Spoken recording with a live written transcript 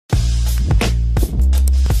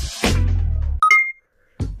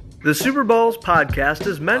The Super Balls podcast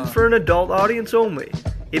is meant for an adult audience only.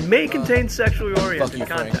 It may contain sexually oriented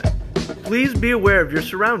content. Please be aware of your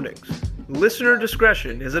surroundings. Listener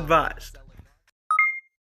discretion is advised.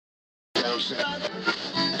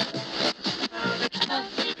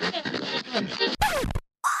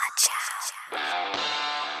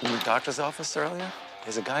 In the doctor's office earlier,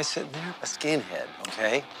 there's a guy sitting there, a skinhead,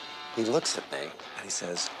 okay? He looks at me and he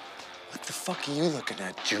says, "What the fuck are you looking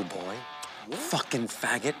at, Jew boy? What? Fucking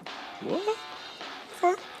faggot." What?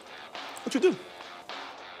 Fuck? What you do?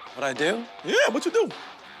 What I do? Yeah, what you do?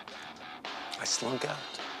 I slunk out.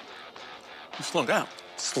 You slunk out.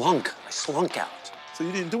 I slunk out. So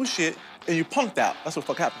you didn't do shit and you punked out. That's what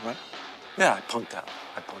the fuck happened, right? Yeah, I punked out.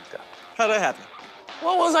 How'd that happen?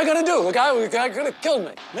 What was I gonna do? The guy could have killed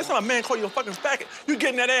me. Next time a man call you a fucking faggot, you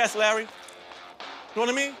getting that ass, Larry. You know what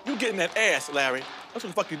I mean? You getting that ass, Larry. That's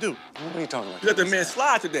what the fuck you do. What are you talking about? You let the man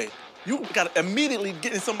slide today. You gotta immediately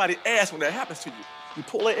get in somebody's ass when that happens to you. You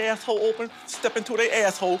pull their asshole open, step into their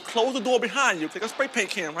asshole, close the door behind you, take a spray paint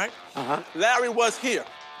can, right? Uh-huh. Larry was here.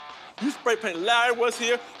 You spray paint, Larry was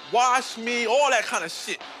here, wash me, all that kind of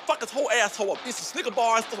shit. Fuck his whole asshole up. Eat some Snicker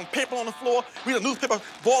bars, throw some paper on the floor, read a newspaper,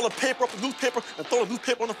 ball of paper up the newspaper, and throw the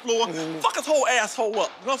newspaper on the floor. Fuck his whole asshole up.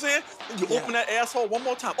 You know what I'm saying? Then you open that asshole one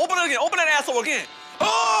more time. Open it again, open that asshole again.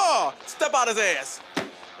 Oh! Step out his ass.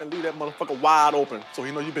 And leave that motherfucker wide open so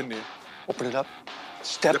he know you been there. Open it up.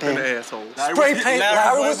 Step in in. the asshole. Spray paint.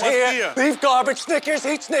 Larry was here. Leave garbage. Snickers.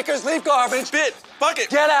 Eat Snickers. Leave garbage. Spit. Fuck it.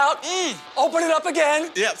 Get out. Open it up again.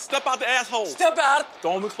 Yeah, step out the asshole. Step out.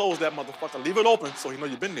 Don't even close that motherfucker. Leave it open so he know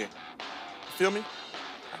you been there. You feel me?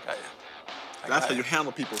 I got you. That's how you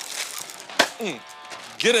handle people.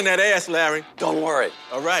 Get in that ass, Larry. Don't worry.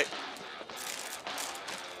 All right.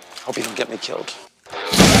 Hope you don't get me killed.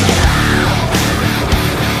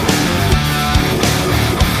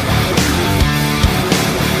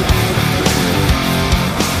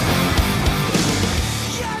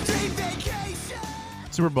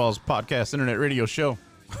 Super Balls podcast internet radio show.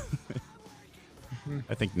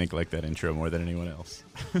 I think Nick liked that intro more than anyone else.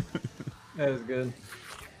 That was good.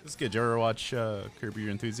 This is good. Did you ever watch Curb Your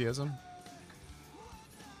Enthusiasm?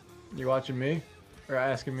 You watching me? Or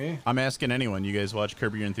asking me? I'm asking anyone. You guys watch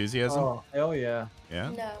Curb Your Enthusiasm? Oh, hell yeah. Yeah?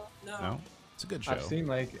 No. No? It's a good show. I've seen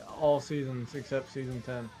like all seasons except season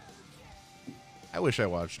 10. I wish I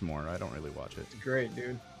watched more. I don't really watch it. It's great,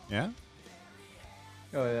 dude. Yeah?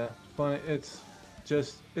 Oh yeah. Funny. It's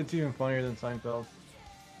even funnier than Seinfeld.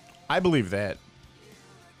 I believe that.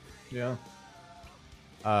 Yeah.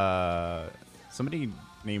 Somebody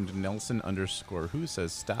named Nelson_who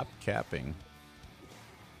says stop capping.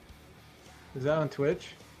 Is that on Twitch?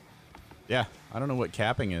 Yeah, I don't know what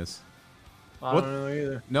capping is. I don't know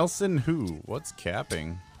either. Nelson who? What's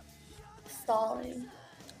capping? Stalling.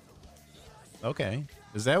 Okay.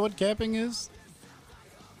 Is that what capping is?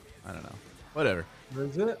 I don't know. Whatever. What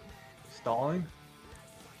is it? Stalling?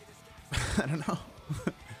 I don't know.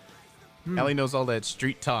 Allie knows all that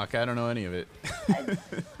street talk. I don't know any of it.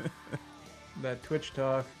 That Twitch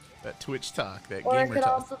talk. That Twitch talk. That Or it gamer could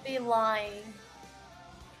talk. also be lying.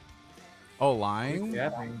 Oh, lying?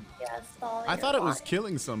 Yapping. Yeah, stalling. I thought or it was lying.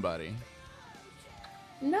 killing somebody.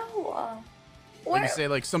 No. When Where? you say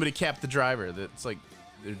like somebody capped the driver, that's like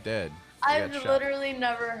they're dead. They I've got shot. literally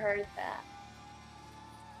never heard that.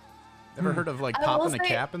 Never heard of like I will popping a say-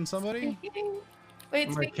 cap in somebody? Wait,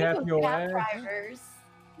 I'm gonna speaking cap of your cab ass. drivers.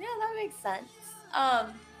 Yeah, that makes sense.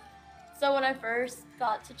 So when I first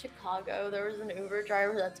got to Chicago, there was an Uber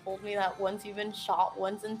driver that told me that once you've been shot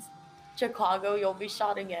once in Chicago, you'll be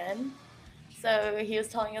shot again. So he was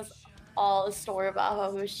telling us all a story about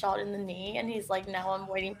how he was shot in the knee, and he's like, now I'm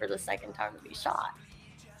waiting for the second time to be shot.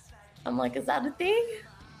 I'm like, is that a thing?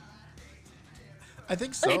 I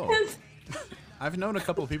think so. I've known a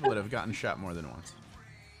couple of people that have gotten shot more than once.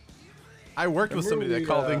 I worked with somebody that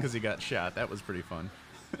called in because he got shot. That was pretty fun.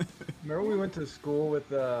 Remember we went to school with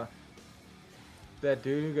that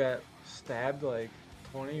dude who got stabbed like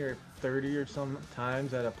 20 or 30 or some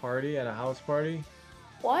times at a house party?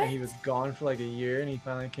 What? And he was gone for like a year and he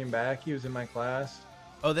finally came back. He was in my class.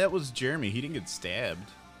 Oh, that was Jeremy. He didn't get stabbed.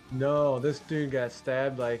 No, this dude got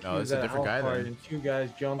stabbed like Oh, he was it's a at a different house guy party then. and two guys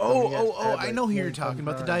jumped him. He got Oh, stabbed, I like, know who you're 20 talking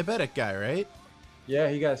about. The times. diabetic guy, right? Yeah,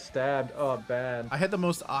 he got stabbed. Oh, bad. I had the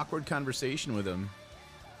most awkward conversation with him.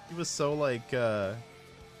 He was so like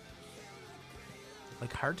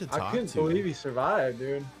hard to talk I couldn't to. believe he survived,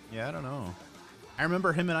 dude. Yeah, I don't know. I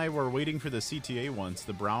remember him and I were waiting for the CTA once,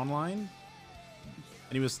 the brown line.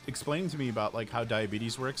 And he was explaining to me about like how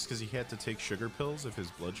diabetes works because he had to take sugar pills if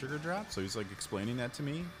his blood sugar dropped. So he's like explaining that to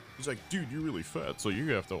me. He's like, dude, you're really fat, so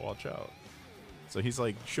you have to watch out. So he's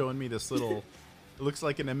like showing me this little It looks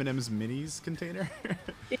like an M&M's minis container.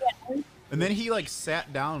 Yeah. And then he like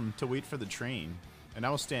sat down to wait for the train, and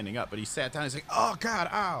I was standing up, but he sat down. He's like, "Oh God,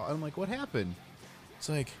 ow!" I'm like, "What happened?" It's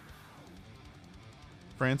like,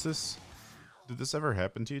 Francis, did this ever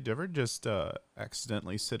happen to you? Did you ever just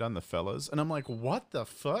accidentally sit on the fellas? And I'm like, "What the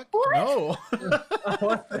fuck? What? No."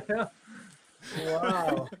 What the hell?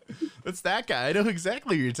 Wow. That's that guy. I know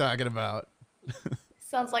exactly who you're talking about.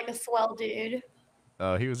 Sounds like a swell dude.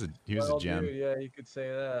 Oh, he was a Well, gem. dude, yeah, you could say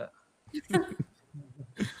that.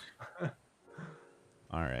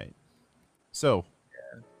 All right. So,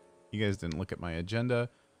 you guys didn't look at my agenda.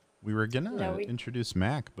 We were gonna No, we- introduce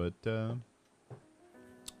Mac, but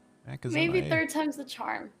Mac is Maybe MIA. third time's the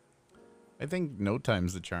charm. I think no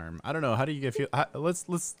time's the charm. I don't know. How do you get feel?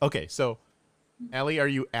 Let's. Okay, so, Allie, are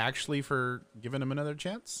you actually for giving him another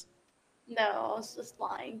chance? No, I was just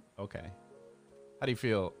lying. Okay. How do you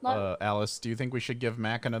feel, Not- Alice? Do you think we should give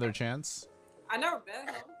Mac another chance? I never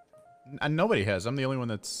met him. Nobody has. I'm the only one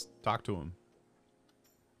that's talked to him.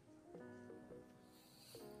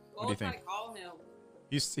 Go do you try think? to call him.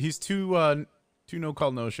 He's two no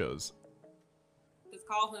call no shows. Just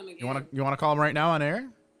call him again. You wanna call him right now on air?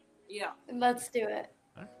 Yeah. Let's do it.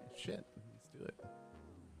 All right, shit. Let's do it.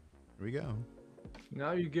 Here we go.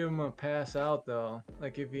 Now you give him a pass out though.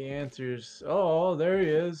 Like if he answers, oh, there he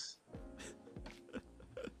is.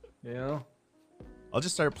 You know? I'll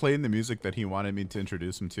just start playing the music that he wanted me to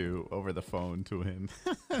introduce him to over the phone to him.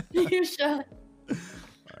 You should. All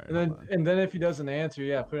right, hold on. And then if he doesn't answer,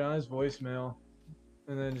 yeah, put it on his voicemail.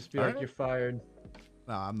 And then just be All like, right. you're fired.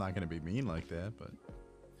 No, I'm not gonna be mean like that, but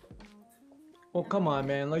Well, come on,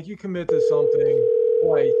 man. Like you commit to something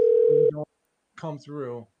twice and you don't come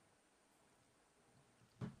through.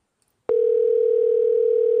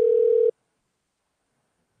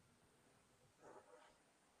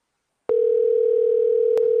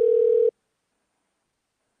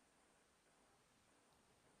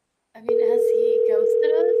 I mean, has he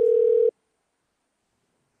ghosted us?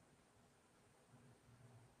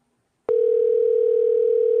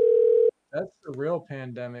 That's the real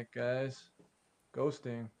pandemic, guys.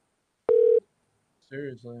 Ghosting.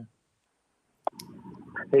 Seriously.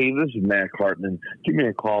 Hey, this is Matt Hartman. Give me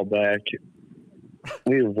a call back.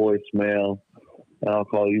 Leave a voicemail, and I'll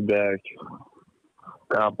call you back.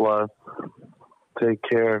 God bless. Take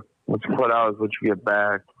care. What you put out is what you get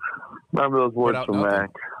back. Remember those words out from nothing. Mac.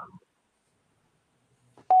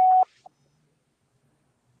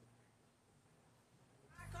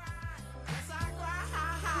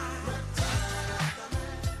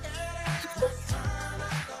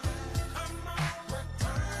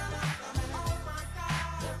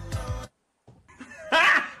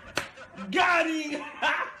 Got him!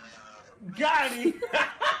 Got him!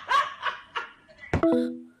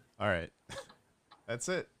 all right. That's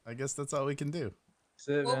it. I guess that's all we can do. That's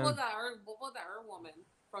it, What man. was that? What was that woman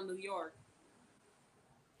from New York?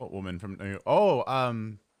 What woman from New York? Oh,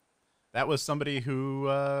 that was somebody who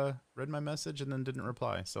read my message and then didn't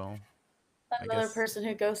reply. So Another guess- person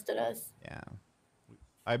who ghosted us. yeah,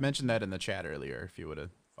 I mentioned that in the chat earlier. If you would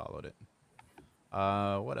have followed it.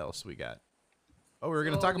 What else we got? Oh, we were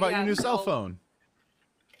gonna So talk we about your have new cell no- phone.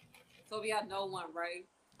 So we had no one, right?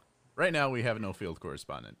 Right now, we have no field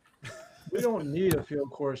correspondent. We don't need a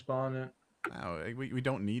field correspondent. No, we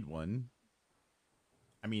don't need one.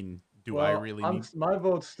 I mean, do I Well, really I'm- need? My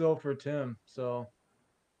vote's still for Tim, so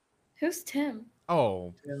Who's Tim?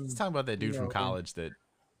 Oh, Tim, let's talk about that dude you from know, college that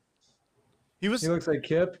he was. he looks like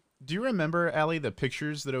Kip. Do you remember, Allie, the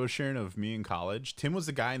pictures that I was sharing of me in college? Tim was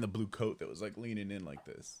the guy in the blue coat that was like leaning in like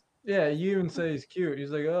this. Yeah, you even say he's cute.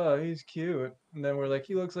 He's like, oh, he's cute. And then we're like,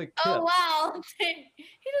 he looks like Kip. Oh wow! He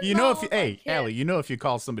does You know, not if you, look hey, like him. Allie, you know, if you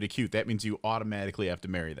call somebody cute, that means you automatically have to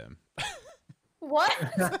marry them. What?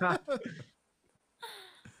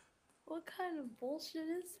 What kind of bullshit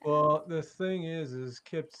is that? Well, the thing is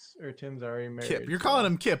Kip's or Tim's already married. Kip, you're so- calling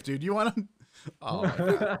him Kip, dude. You want him? Oh, my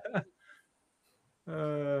God.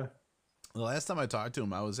 uh, The last time I talked to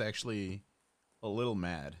him, I was actually a little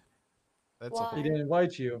mad. That's a Why? he didn't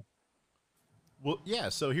invite you. Well, yeah,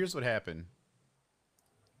 so here's what happened.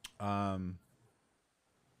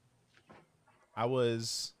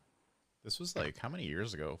 This was like, how many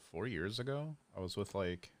years ago? 4 years ago? I was with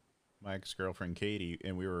like my ex-girlfriend Katie,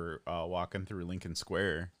 and we were walking through Lincoln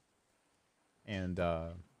Square. And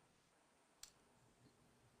I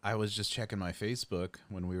was just checking my Facebook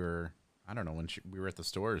when we were, I don't know, we were at the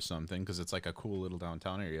store or something, because it's like a cool little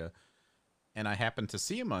downtown area. And I happened to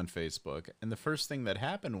see him on Facebook, and the first thing that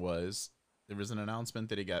happened was there was an announcement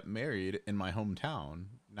that he got married in my hometown,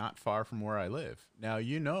 not far from where I live. Now,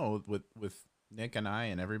 you know, with Nick and I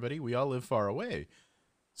and everybody, we all live far away.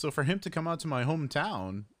 So for him to come out to my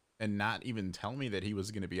hometown and not even tell me that he was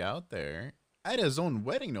going to be out there at his own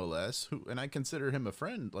wedding, no less, and I consider him a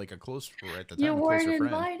friend, like a close, or at the time, You a weren't closer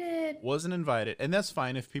friend. invited. Wasn't invited, and that's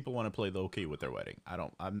fine if people want to play low key with their wedding. I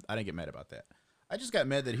didn't get mad about that. I just got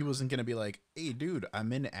mad that he wasn't going to be like, hey, dude,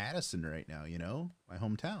 I'm in Addison right now, you know, my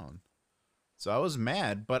hometown. So I was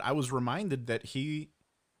mad, but I was reminded that he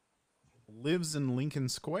lives in Lincoln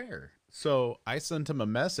Square. So I sent him a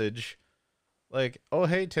message like, oh,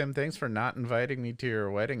 hey, Tim, thanks for not inviting me to your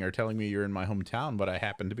wedding or telling me you're in my hometown, but I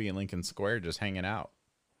happen to be in Lincoln Square just hanging out.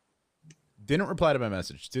 Didn't reply to my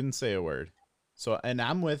message. Didn't say a word. So, and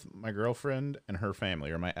I'm with my girlfriend and her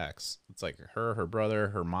family, or my ex. It's like her brother,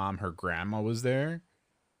 her mom, her grandma was there.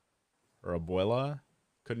 Her abuela.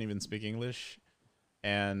 Couldn't even speak English.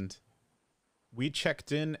 And we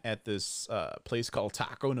checked in at this place called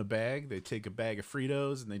Taco in a Bag. They take a bag of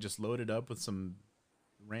Fritos and they just load it up with some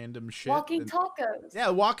random shit. Walking tacos. Yeah,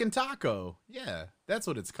 walking taco. Yeah, that's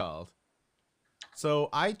what it's called. So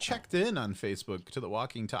I checked in on Facebook to the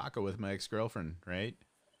walking taco with my ex-girlfriend, right?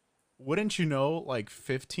 Wouldn't you know, like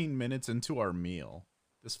 15 minutes into our meal,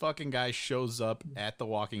 this fucking guy shows up at the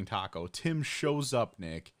walking taco. Tim shows up,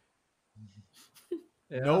 Nick.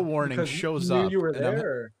 Yeah, No warning, because shows you knew up. you were and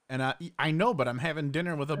there. I know, but I'm having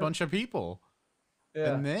dinner with a bunch of people.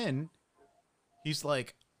 Yeah. And then he's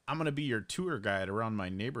like, I'm going to be your tour guide around my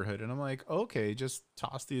neighborhood. And I'm like, okay, just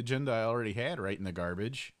toss the agenda I already had right in the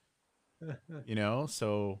garbage. You know,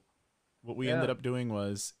 so what we ended up doing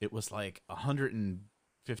was, it was like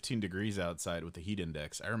 115 degrees outside with the heat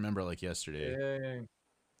index. I remember like yesterday. Dang.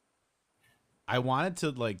 I wanted to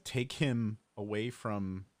like take him away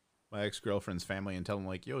from my ex-girlfriend's family and tell him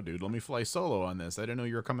like, yo, dude, let me fly solo on this. I didn't know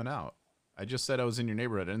you were coming out. I just said I was in your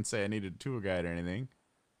neighborhood. I didn't say I needed a tour guide or anything.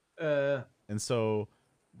 And so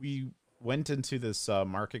we went into this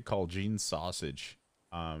market called Gene's Sausage.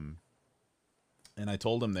 And I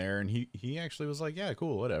told him there, and he actually was like, yeah,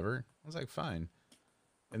 cool, whatever. I was like, fine.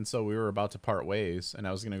 And so we were about to part ways, and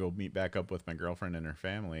I was going to go meet back up with my girlfriend and her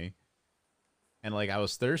family. And like, I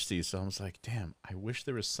was thirsty, so I was like, damn, I wish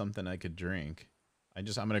there was something I could drink. I'm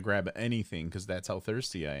going to grab anything because that's how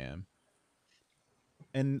thirsty I am.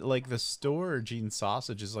 And like the store, Gene's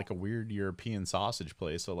Sausage, is like a weird European sausage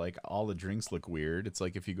place. So like all the drinks look weird. It's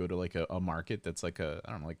like if you go to like a market that's like a,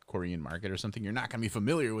 I don't know, like Korean market or something, you're not going to be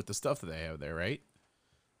familiar with the stuff that they have there, right?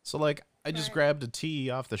 So like I just grabbed a tea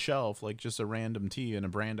off the shelf, like just a random tea and a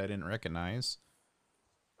brand I didn't recognize.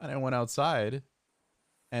 And I went outside,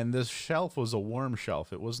 and this shelf was a warm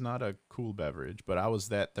shelf. It was not a cool beverage, but I was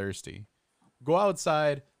that thirsty. Go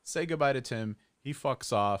outside, say goodbye to Tim. He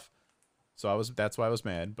fucks off. So that's why I was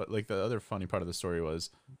mad. But like the other funny part of the story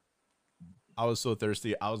was, I was so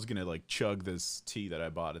thirsty, I was gonna like chug this tea that I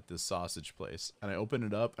bought at this sausage place. And I open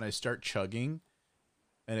it up and I start chugging,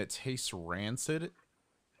 and it tastes rancid.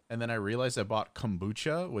 And then I realized I bought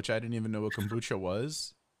kombucha, which I didn't even know what kombucha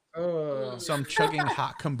was. So I'm chugging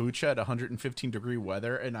hot kombucha at 115-degree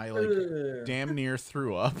weather, and I like damn near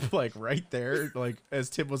threw up like right there, like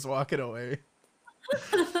as Tim was walking away.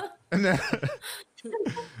 And then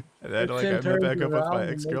like I met back up with my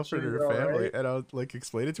ex-girlfriend and her family, and I would like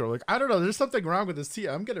explain it to her, like, I don't know, there's something wrong with this tea.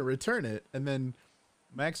 I'm gonna return it. And then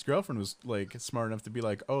my ex-girlfriend was like smart enough to be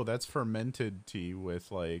like, oh, that's fermented tea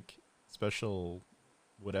with like special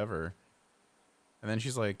whatever. And then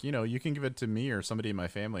she's like, you know, you can give it to me or somebody in my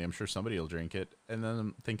family. I'm sure somebody will drink it. And then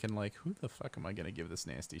I'm thinking like, who the fuck am I gonna give this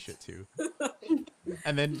nasty shit to?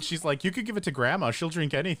 And then she's like, you could give it to grandma. She'll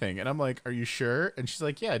drink anything. And I'm like, are you sure? And she's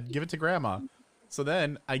like, yeah, give it to grandma. So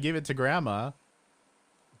then I gave it to grandma.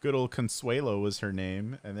 Good old Consuelo was her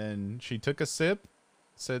name. And then she took a sip,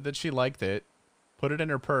 said that she liked it, put it in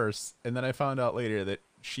her purse. And then I found out later that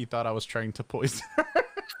she thought I was trying to poison her.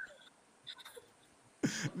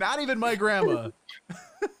 Not even my grandma.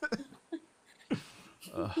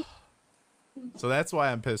 So that's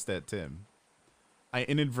why I'm pissed at Tim. I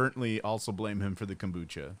inadvertently also blame him for the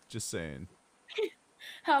kombucha. Just saying.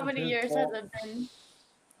 How many years has it been?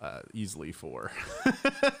 Easily 4.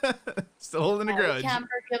 Still holding a I grudge. can't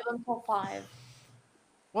forgive him till 5.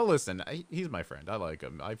 Well, listen, he's my friend. I like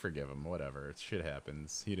him. I forgive him. Whatever. Shit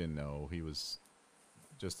happens. He didn't know. He was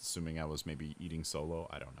just assuming I was maybe eating solo.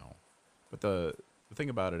 I don't know. But the thing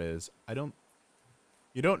about it is,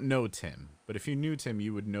 you don't know Tim. But if you knew Tim,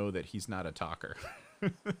 you would know that he's not a talker.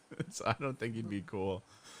 So I don't think he'd be cool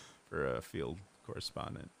for a field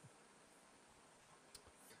correspondent.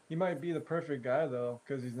 He might be the perfect guy though,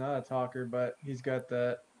 because he's not a talker, but he's got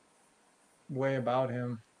that way about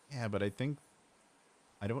him. Yeah, but I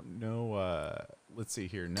don't know. Let's see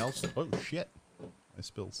here. Nelson. Oh shit! I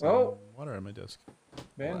spilled some water on my desk.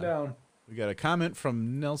 Man down. We got a comment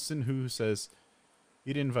from Nelson who says,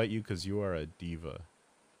 he'd invite you because you are a diva.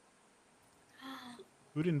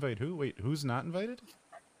 Who'd invite who? Wait, who's not invited?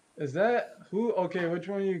 Is that who? Okay, which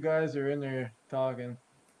one of you guys are in there talking?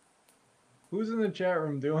 Who's in the chat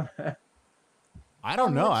room doing that? I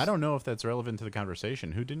don't know. I don't know if that's relevant to the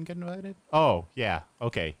conversation. Who didn't get invited? Oh, yeah.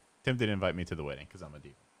 Okay. Tim didn't invite me to the wedding because I'm a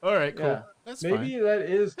diva. All right, cool. Yeah. That's Maybe fine. that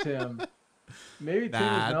is Tim. Maybe Tim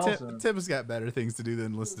is Nelson. Tim's got better things to do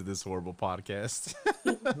than listen to this horrible podcast.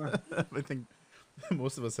 I think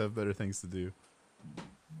most of us have better things to do.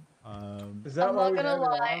 Is that I'm why not we gonna have it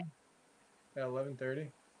lie. on at 11:30?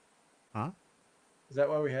 Huh? Is that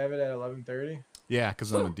why we have it at 11:30? Yeah,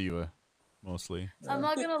 because I'm a diva, mostly. I'm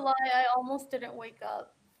not gonna lie, I almost didn't wake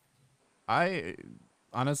up. I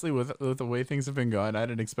honestly, with the way things have been going, I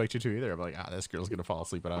didn't expect you to either. I'm like, this girl's gonna fall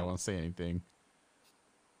asleep, but I don't want to say anything.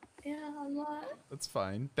 Yeah, I'm not. That's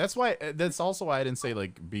fine. That's why. That's also why I didn't say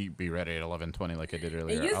like be ready at 11:20 like I did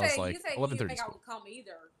earlier. I was like 11:30. You think I would come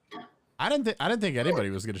either. I didn't think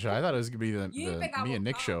anybody was gonna show. I thought it was gonna be the think I me would and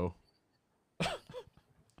Nick come? show.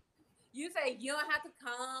 You say you don't have to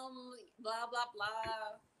come, blah blah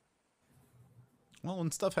blah. Well,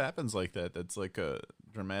 when stuff happens like that, that's like a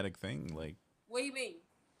dramatic thing. Like, What do you mean?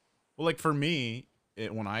 well, like for me,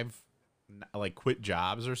 when I've like quit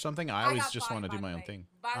jobs or something, I always got just fired, want to by do the my own way. thing.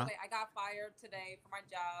 By the Huh? way, I got fired today for my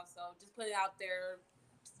job, so just put it out there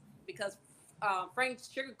because Frank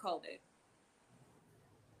sugarcoated.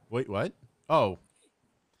 Wait, what? Oh,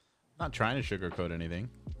 not trying to sugarcoat anything.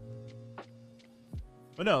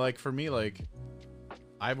 But no, like for me, like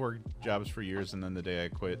I've worked jobs for years, and then the day I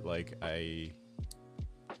quit, like I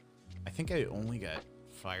think I only got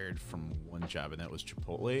fired from one job, and that was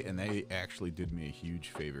Chipotle, and they actually did me a huge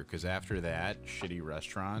favor because after that shitty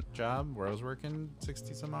restaurant job where I was working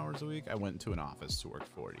 60 some hours a week, I went to an office to work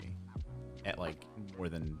 40 at like more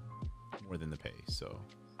than the pay. So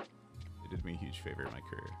they did me a huge favor in my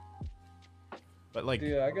career. But like,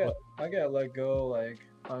 Dude, I got let go like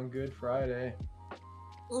on Good Friday.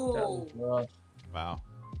 That Ooh. was rough. wow,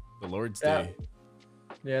 the Lord's That- Day.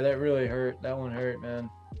 Yeah, that really hurt. That one hurt, man.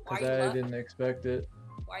 Why Because you I left? didn't expect it.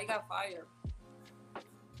 Why you got fired?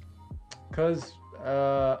 Because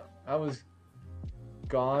I was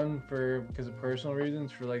gone because of personal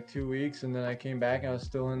reasons for like 2 weeks, and then I came back and I was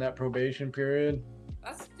still in that probation period.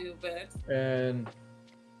 That's stupid. And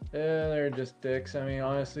they're just dicks. I mean,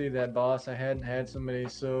 honestly, that boss, I hadn't had somebody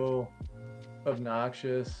so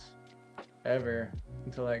obnoxious ever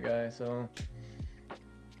until that guy. So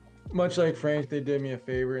much like Frank, they did me a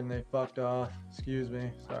favor and they fucked off. Excuse me.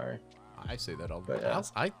 Sorry. I say that all the But,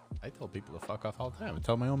 time. I tell people to fuck off all the time. I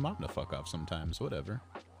tell my own mom to fuck off sometimes. Whatever.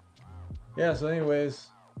 Yeah, so anyways,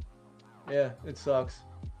 yeah, it sucks.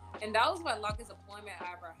 And that was my luckiest appointment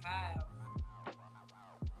I ever had.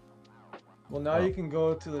 Well, now Oh. you can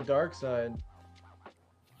go to the dark side.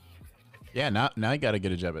 Yeah, now you got to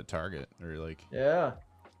get a job at Target or like. Yeah,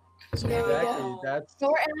 There we exactly. go. That's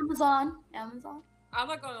Or Amazon. Amazon. I'm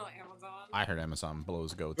not going on Amazon. I heard Amazon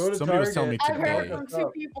blows goats. Go to Somebody was telling me Target. I've heard today, from What's 2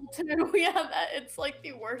 up? people too. Yeah, that it's like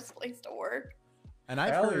the worst place to work. and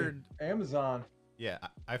I've Allie, heard. Amazon. Yeah,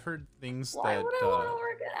 I've heard things Why that would I want to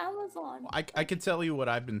work at Amazon? I could tell you what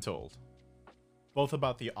I've been told, both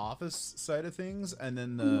about the office side of things and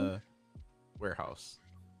then the Mm-hmm. warehouse.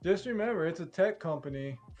 Just remember, it's a tech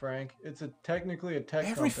company, Frank. It's technically a tech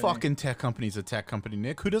Every company. fucking tech company's a tech company,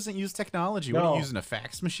 Nick. Who doesn't use technology? What are No. you using, a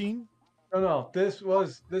fax machine? No, this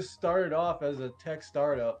started off as a tech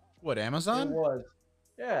startup. What, It Amazon? was.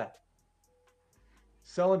 Yeah.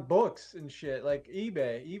 Selling books and shit, like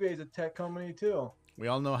eBay. eBay's a tech company too. We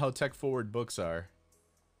all know how tech forward books are.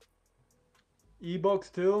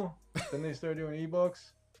 Ebooks too. Then they started doing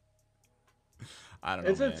ebooks. I don't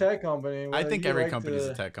know. It's man. a tech company. I whether think you every like company's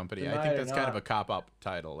to a tech company. I deny think it or that's kind of not. a cop-up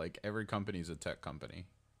title. Like, every company's a tech company.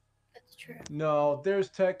 That's true. No, there's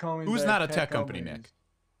tech companies. Who's that not are a tech company, companies. Nick?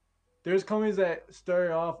 There's companies that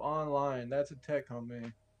started off online. That's a tech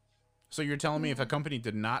company. So you're telling me if a company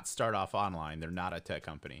did not start off online, they're not a tech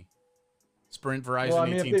company? Sprint, Verizon, Well, I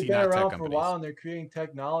mean, if AT&T, they've been not tech around for a companies. while and they're creating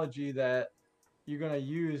technology that you're gonna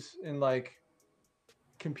use in like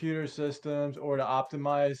computer systems or to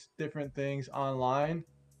optimize different things online,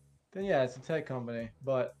 then yeah, it's a tech company.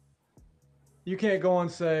 But you can't go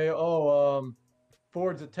and say, "Oh,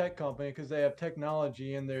 Ford's a tech company" because they have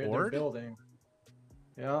technology in their Ford? building.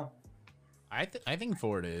 You know? I think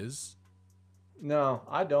Ford is. No,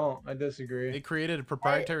 I don't. I They disagree. created a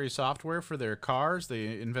proprietary software for their cars.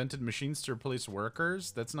 They invented machines to replace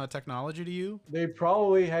workers. That's not technology to you? They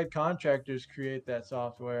probably had contractors create that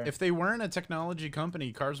software. If they weren't a technology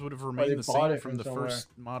company, cars would have they remained the bought same it from from the somewhere. first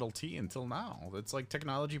Model T until now. It's like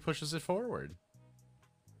technology pushes it forward.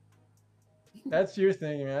 That's your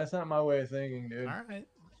thinking, man. That's not my way of thinking, dude. All right.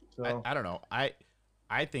 So I don't know.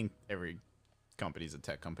 I think every company's a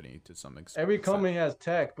tech company to some extent. every company has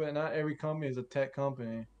tech, but not every company is a tech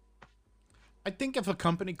company. I think if a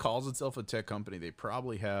company calls itself a tech company, they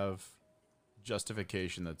probably have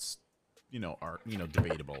justification that's,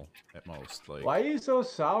 debatable at most. Like, Why are you so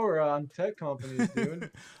sour on tech companies, dude?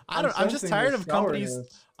 I'm just sensing tired the of companies.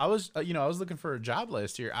 sourness. I was looking for a job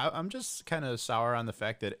last year. I'm just kind of sour on the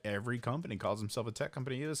fact that every company calls himself a tech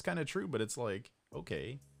company. It's kind of true, but it's like,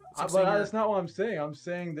 okay. It's like saying But you're- that's not what I'm saying. I'm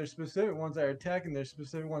saying there's specific ones that are tech and there's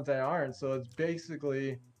specific ones that aren't. So it's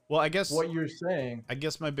basically well, I guess what you're saying. I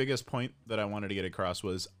guess my biggest point that I wanted to get across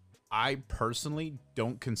was I personally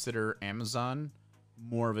don't consider Amazon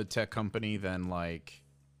more of a tech company than, like,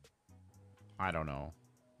 I don't know,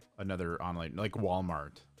 another online, like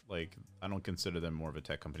Walmart. Like, I don't consider them more of a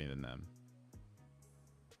tech company than them.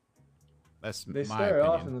 That's They my started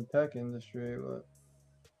off in opinion. the tech industry, but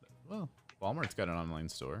Well, Walmart's got an online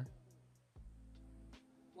store.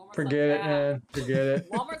 Walmart forget it, sucks man. ass. Forget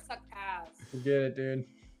it. Walmart sucks ass. Forget it, dude.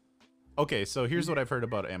 Okay, so here's what I've heard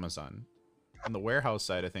about Amazon. On the warehouse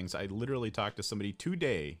side of things, I literally talked to somebody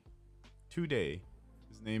today.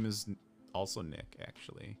 His name is also Nick,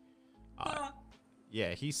 actually.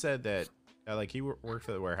 Yeah, he said that, like, he worked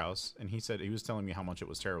for the warehouse, and he said he was telling me how much it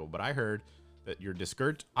was terrible. But I heard that your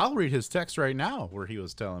Discord, I'll read his text right now where he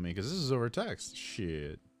was telling me, because this is over text.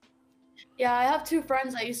 Shit. Yeah, I have two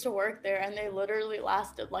friends that used to work there, and they literally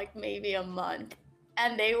lasted like maybe a month.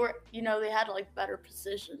 And they were, they had like better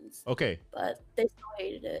positions, Okay, but they still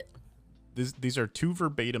hated it. these are two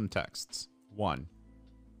verbatim texts. One,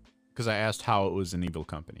 because I asked how it was an evil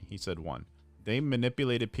company. He said, one, they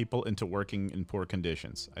manipulated people into working in poor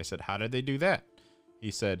conditions. I said, how did they do that? He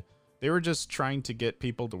said, they were just trying to get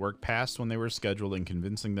people to work past when they were scheduled and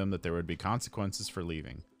convincing them that there would be consequences for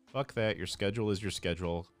leaving. Fuck that. Your schedule is your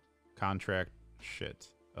schedule. Contract shit.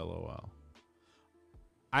 LOL.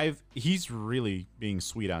 He's really being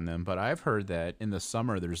sweet on them, but I've heard that in the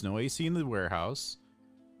summer there's no AC in the warehouse,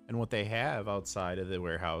 and what they have outside of the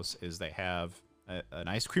warehouse is they have an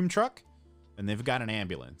ice cream truck, and they've got an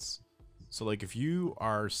ambulance. So, like, if you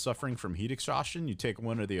are suffering from heat exhaustion, you take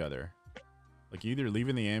one or the other. Like, you either leave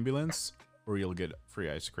in the ambulance or you'll get free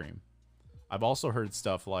ice cream. I've also heard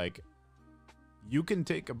stuff like, you can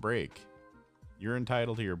take a break. You're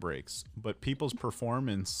entitled to your breaks, but people's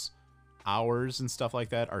performance hours and stuff like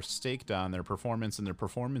that are staked on their performance, and their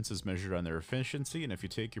performance is measured on their efficiency. And if you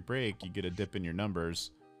take your break, you get a dip in your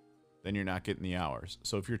numbers, then you're not getting the hours.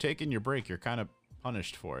 So if you're taking your break, you're kind of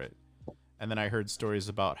punished for it. And then I heard stories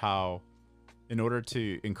about how, in order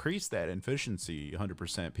to increase that efficiency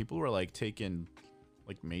 100%, people were like taking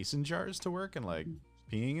like mason jars to work and like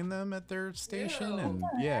peeing in them at their station. And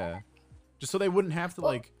yeah, just so they wouldn't have to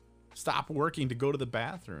like stop working to go to the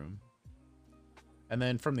bathroom. And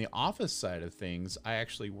then from the office side of things, I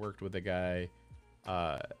actually worked with a guy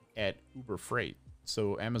at Uber Freight.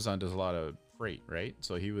 So Amazon does a lot of freight, right?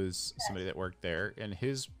 So he was somebody that worked there, and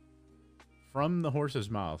from the horse's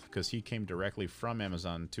mouth, because he came directly from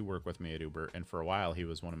Amazon to work with me at Uber, and for a while he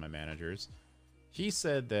was one of my managers. He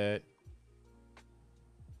said that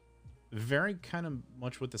very kind of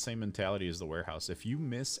much with the same mentality as the warehouse. If you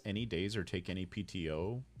miss any days or take any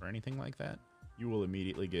PTO or anything like that, you will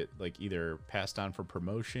immediately get like either passed on for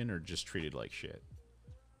promotion or just treated like shit.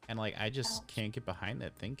 And like, I just can't get behind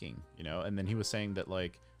that thinking, And then he was saying that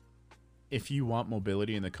like, if you want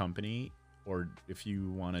mobility in the company, or if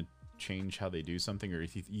you want to change how they do something, or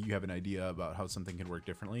if you have an idea about how something can work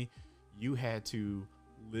differently, you had to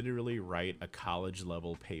literally write a college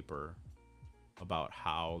level paper about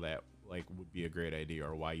how that like would be a great idea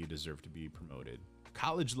or why you deserve to be promoted.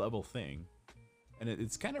 College level thing. And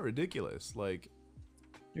it's kind of ridiculous. Like,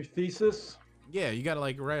 Your thesis? yeah, you gotta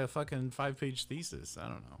like write a fucking 5-page thesis. I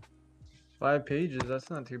don't know. 5 pages. That's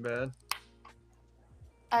not too bad.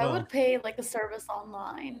 I Well- would pay like a service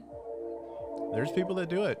online. There's people that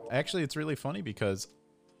do it. Actually, it's really funny because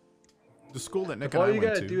the school that Nick If and all I you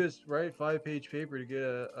went gotta to, do is write 5-page paper to get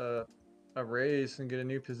a raise and get a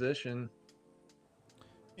new position.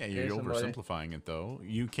 yeah, you're pay somebody. oversimplifying it though.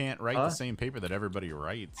 You can't write Huh? the same paper that everybody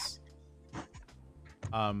writes.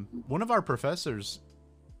 One of our professors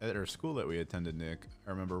at our school that we attended, Nick, I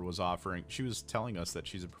remember she was telling us that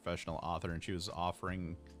she's a professional author, and she was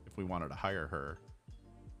offering if we wanted to hire her.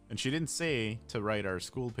 And she didn't say to write our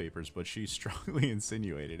school papers, but she strongly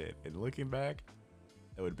insinuated it. And looking back,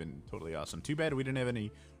 that would have been totally awesome. Too bad we didn't have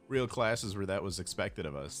any real classes where that was expected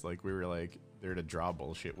of us. Like, we were, like, there to draw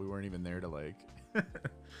bullshit. We weren't even there to, like...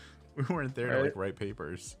 we weren't there to, like, write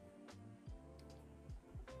papers.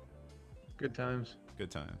 Good times.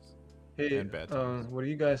 Good times. Hey, And bad times. what do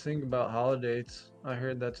you guys think about holidays? I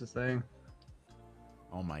heard that's a thing.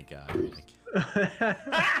 Oh, my God. Nick.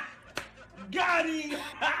 Got him!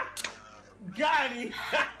 Got him!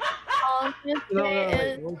 All I'm gonna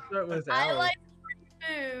say is We'll start with I Alex. like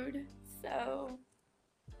food, so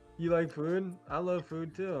You like food? I love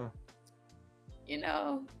food too. you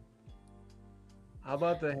know. How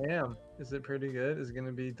about the ham? Is it pretty good? Is it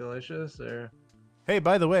gonna be delicious or? Hey,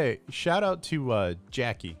 by the way, shout out to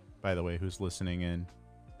Jackie, by the way, who's listening in.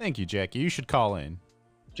 Thank you, Jackie. You should call in.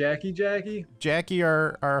 Jackie? Jackie,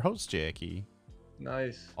 our host, Jackie.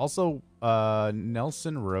 Nice. Also,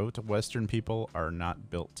 Nelson wrote, Western people are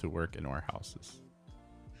not built to work in warehouses.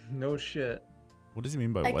 No shit. What does he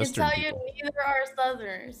mean by I Western can tell people? you neither are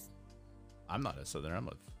Southerners. I'm not a Southerner. I'm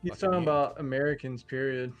a He's fucking talking Yankee. about Americans,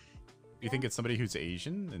 period. You think it's somebody who's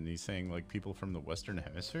Asian and he's saying, like, people from the Western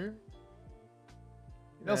Hemisphere?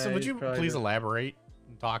 Nelson, would he's you probably please just- elaborate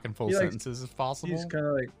and talk in full He likes- sentences if possible? He's kind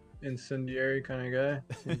of like incendiary kind of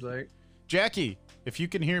guy. Seems like. Jackie, if you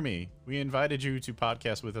can hear me, we invited you to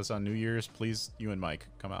podcast with us on New Year's. Please, you and Mike,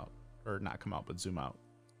 come out. Or not come out, but zoom out.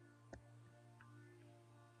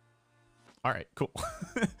 All right, cool.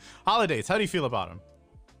 Holidays, how do you feel about them?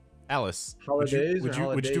 Alice, Holidays would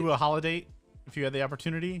or you do a holidates? holiday if you had the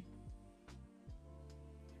opportunity?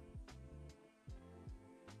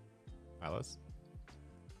 Alice?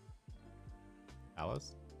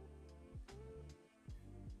 Alice?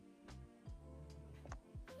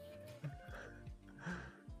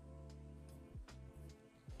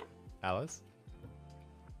 Alice?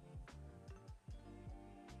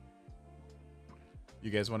 You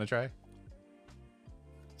guys want to try?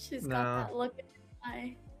 She's No. got that look in her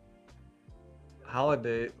eye.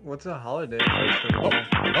 Holiday. What's a holiday? First of all?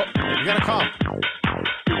 Oh, you got a call. Oh,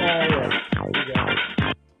 yeah. We got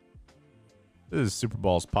it. This is Super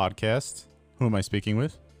Balls podcast. Who am I speaking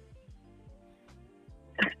with?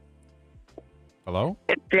 Hello?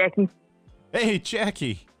 It's Jackie. Hey,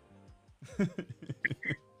 Jackie.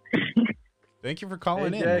 Thank you for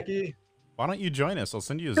calling Hey, in. Jackie. Why don't you join us? I'll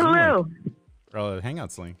send you a Zoom Hello. link. Or a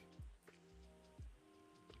Hangouts link.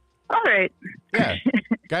 All right. Yeah.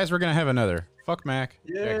 Guys, we're going to have another. Fuck Mac.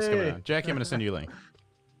 Jackie's coming Yay. on. Jackie, I'm going to send you a link.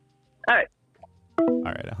 All right. All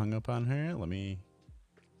right, I hung up on her. Let me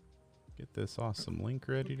get this awesome link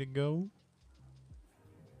ready to go.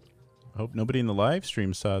 I hope nobody in the live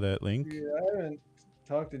stream saw that link. Dude, I haven't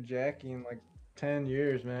talked to Jackie in like 10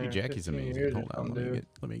 years, man. Hey, Jackie's 15 amazing. years or Hold on, something,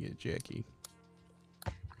 let me get Jackie.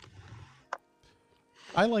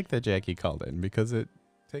 I like that Jackie called in because it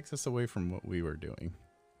takes us away from what we were doing.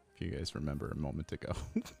 If you guys remember a moment ago.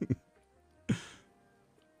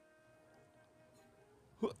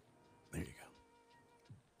 There you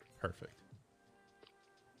go. Perfect.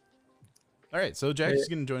 All right, so Jackie's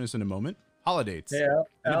going to join us in a moment. Holidays. Hey,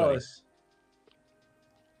 Anybody? Alice.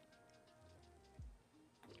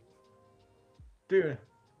 Dude,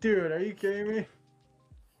 are you kidding me?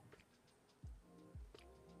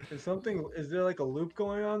 Is there like a loop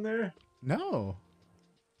going on there? No.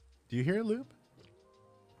 Do you hear a loop?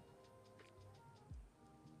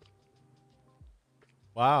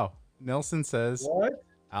 Wow. Nelson says What?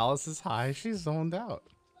 Alice is high. She's zoned out.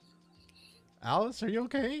 Alice, are you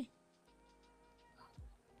okay?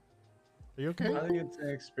 Are you okay? I think it's an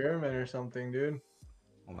experiment or something, dude.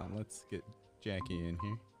 Hold on. Let's get Jackie in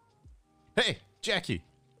here. Hey, Jackie.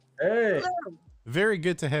 Hey. Very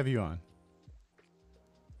good to have you on.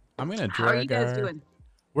 I'm going to drag How are you guys our- doing?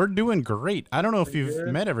 We're doing great. I don't know if Pretty you've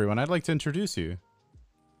good. met everyone. I'd like to introduce you.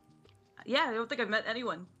 Yeah, I don't think I've met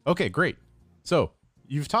anyone. Okay, great. So,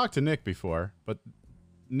 you've talked to Nick before, but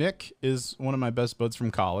Nick is one of my best buds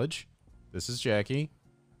from college. This is Jackie.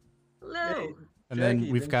 Hello. Hey, And Jackie, then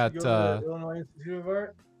we've didn't got, you go to the Illinois Institute of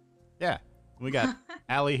Art? yeah, we got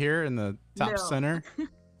Allie here in the top No. center.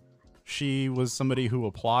 She was somebody who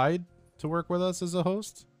applied to work with us as a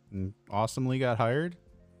host and awesomely got hired.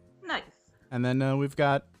 Nice. And then we've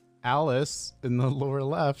got Alice in the lower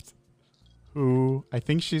left, who I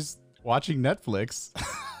think she's watching Netflix.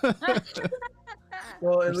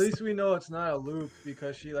 Well, at least we know it's not a loop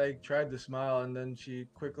because she like tried to smile and then she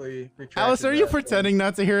quickly retracted. Alice, are you that. pretending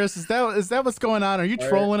not to hear us? Is that what's going on? Are you All right.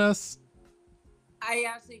 trolling us? I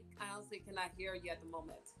honestly cannot hear you at the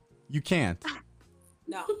moment. You can't.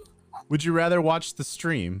 No. Would you rather watch the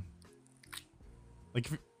stream? Like,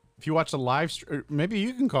 If you watch the live stream, maybe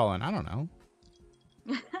you can call in. I don't know.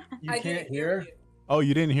 You can't hear? Oh,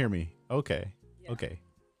 you didn't hear me. Okay. Yeah. Okay.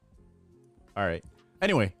 All right.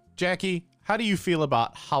 Anyway, Jackie, how do you feel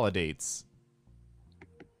about holidays?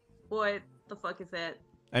 What the fuck is that?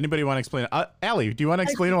 Anybody want to explain it? Allie, do you want to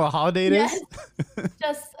explain what a holiday is?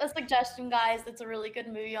 Just a suggestion, guys. It's a really good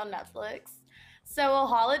movie on Netflix. So a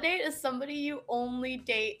holiday is somebody you only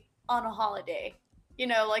date on a holiday. You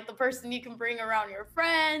know, like the person you can bring around your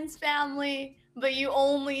friends, family, but you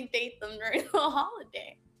only date them during the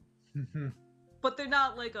holiday. But they're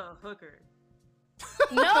not like a hooker.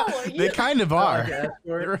 No, they kind of are.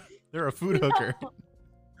 They're a food hooker.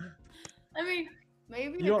 I mean,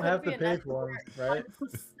 maybe you don't have to pay for them, right?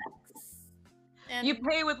 You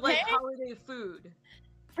pay with like holiday food.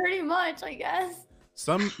 Pretty much, I guess.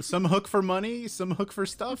 Some hook for money, some hook for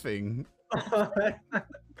stuffing.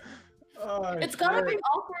 It's gotta be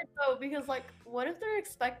awkward though, because like, what if they're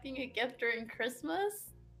expecting a gift during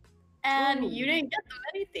Christmas, and you didn't get them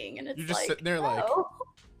anything, and it's you're just like, sitting there like,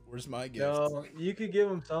 where's my gift? No, you could give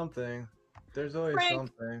them something. There's always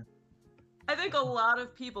something. I think a lot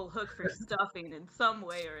of people hook for stuffing in some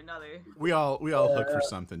way or another. We all hook for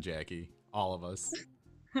something, Jackie. All of us.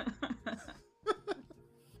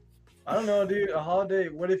 I don't know, dude. A holiday.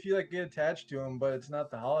 What if you like get attached to them, but it's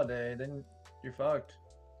not the holiday? Then you're fucked.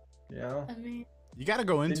 You know. I mean, you got to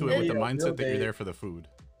go into it with the mindset that you're there for the food.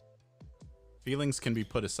 Feelings can be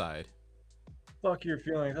put aside. Fuck your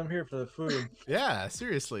feelings. I'm here for the food. Yeah,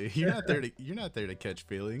 seriously. You're not there to catch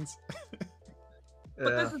feelings.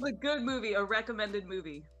 But this is a good movie, a recommended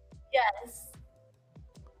movie. Yes.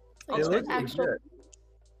 Actually,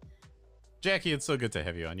 Jackie, it's so good to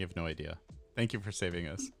have you on. You have no idea. Thank you for saving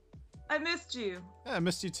us. I missed you. Yeah, I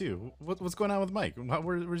missed you too. What's going on with Mike?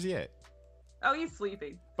 Where's he at? Oh, he's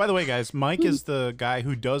sleeping. By the way, guys, Mike is the guy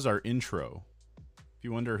who does our intro. If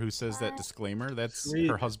you wonder who says that disclaimer, that's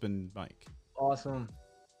her husband, Mike. Awesome.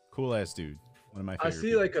 Cool ass dude. One of my favorite. I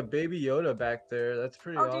see like a baby Yoda back there. That's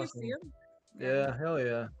pretty awesome. Do you see him? Yeah, hell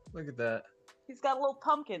yeah. Look at that. He's got a little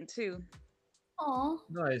pumpkin too. Aw.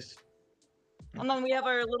 Nice. And then we have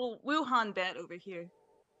our little Wuhan bat over here.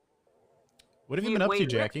 What have you been up to,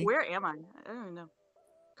 Jackie? Where am I? I don't even know.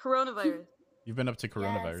 Coronavirus. You've been up to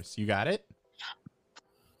coronavirus. Yes. You got it?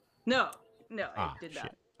 No, I did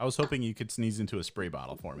not. I was hoping you could sneeze into a spray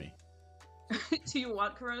bottle for me. Do you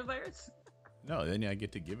want coronavirus? No, then I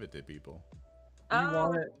get to give it to people. You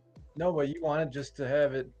want it? No, but you want it just to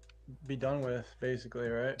have it be done with, basically,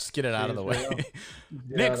 right? Just get it out of the way.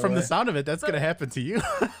 Nick, from the sound of it, that's gonna happen to you.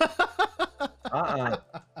 I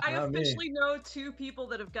officially know 2 people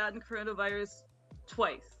that have gotten coronavirus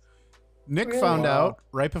twice. Nick found out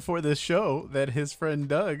right before this show that his friend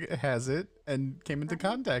Doug has it and came into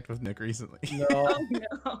contact with Nick recently. No,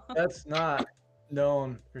 that's not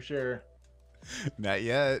known for sure. Not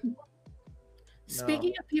yet.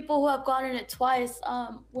 Speaking of people who have gotten it twice,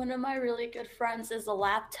 one of my really good friends is a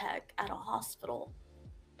lab tech at a hospital.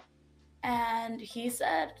 And he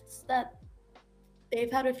said that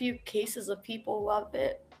they've had a few cases of people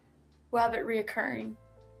who have it reoccurring.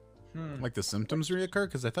 Like the symptoms reoccur?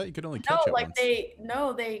 Because I thought you could only catch it once.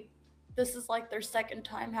 This is like their second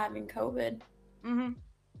time having COVID. Mm-hmm.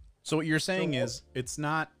 So what you're saying is it's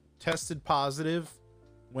not tested positive,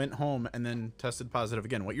 went home, and then tested positive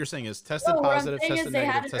again. What you're saying is tested positive, tested negative, they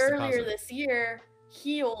had it tested earlier positive. this year,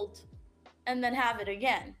 healed, and then have it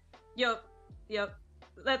again. Yep.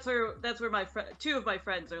 That's where my 2 of my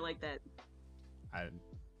friends are like that.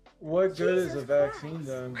 What good is a vaccine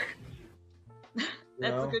then?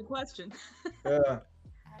 That's a good question. Yeah.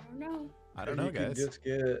 I don't know. You guys. Just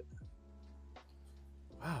get it.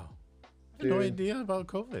 Wow. I had no idea about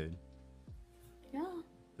COVID. Yeah.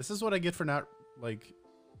 This is what I get for not like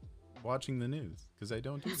watching the news, because I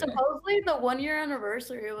don't do that. Supposedly the 1-year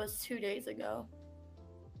anniversary was 2 days ago.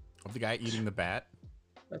 Of the guy eating the bat?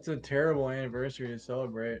 That's a terrible anniversary to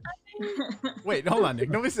celebrate. Wait, hold on, Nick.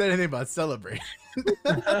 Nobody said anything about celebrate.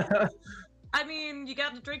 I mean, you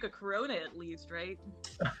got to drink a Corona at least, right?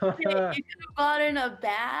 You could have gotten a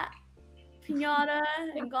bat, piñata,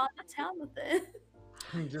 and gone to town with it.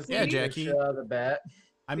 Yeah, Jackie. The bat.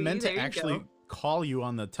 I meant to actually call you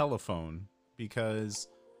on the telephone because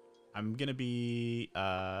I'm gonna be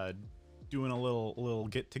doing a little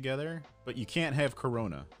get together, but you can't have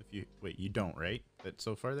Corona if you you don't, right? That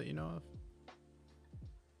so far that you know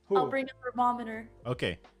of. I'll bring a thermometer.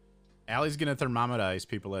 Okay. Allie's gonna thermometerize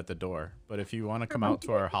people at the door, but if you want to come out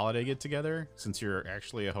to our holiday get together, since you're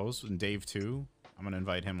actually a host and Dave too, I'm gonna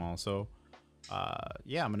invite him also.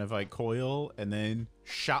 Yeah, I'm gonna invite Coil, and then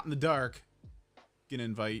Shot in the Dark gonna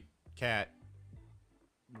invite Kat.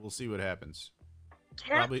 We'll see what happens.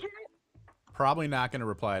 Kat, probably not gonna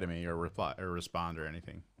reply to me or respond or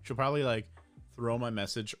anything. She'll probably like throw my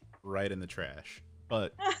message right in the trash.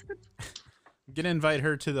 But I'm gonna invite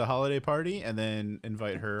her to the holiday party and then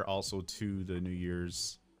invite her also to the New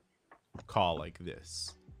Year's call like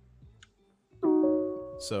this.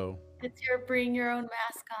 So It's your bring your own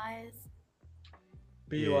mask, guys.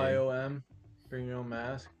 BYOM. Bring your own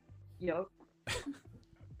mask. Yep.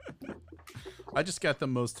 I just got the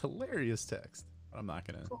most hilarious text. I'm not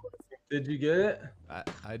gonna. Did you get it?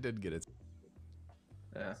 I did get it.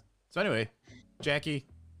 Yeah. So anyway, Jackie,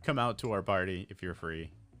 come out to our party if you're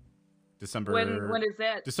free. December. When is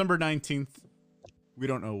that? December 19th. We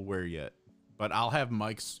don't know where yet, but I'll have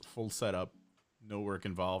Mike's full setup. No work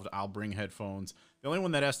involved. I'll bring headphones. The only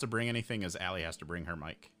one that has to bring anything is Allie has to bring her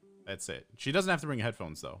mic. That's it. She doesn't have to bring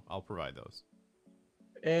headphones though. I'll provide those.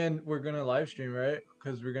 And we're gonna live stream, right?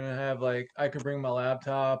 Because we're gonna have like I could bring my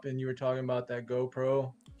laptop, and you were talking about that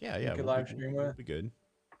GoPro. Yeah, You could live stream with. Be good.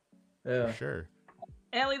 Yeah. For sure.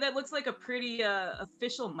 Allie, that looks like a pretty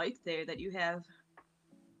official mic there that you have.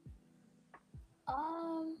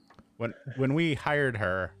 When we hired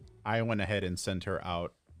her, I went ahead and sent her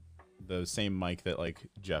out the same mic that like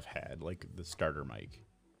Jeff had, like the starter mic.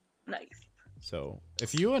 Nice. So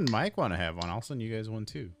if you and Mike want to have one, I'll send you guys one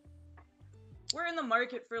too. We're in the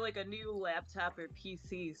market for like a new laptop or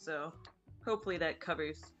PC, so hopefully that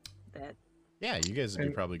covers that. Yeah, you guys would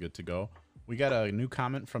be probably good to go. We got a new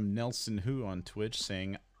comment from Nelson Who on Twitch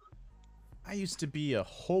saying, I used to be a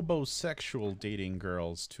hobosexual dating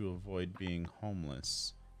girls to avoid being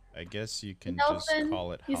homeless. I guess you can Nelson, just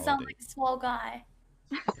call it you holiday. sound like a swell guy.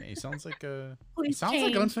 Yeah, he sounds like a. Please He sounds like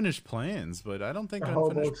change. Unfinished Plans, but I don't think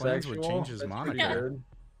Unfinished Plans would change his That's pretty moniker. good.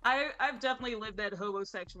 I've definitely lived that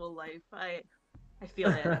homosexual life. I feel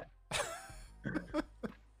that.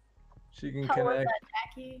 She can How was connect.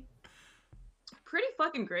 that, Jackie? Pretty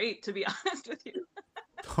fucking great, to be honest with you.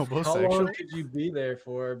 How Homosexual? long could you be there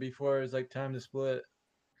for before it was like time to split?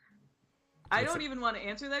 I don't even want to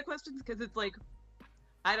answer that question because it's like,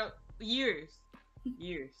 years.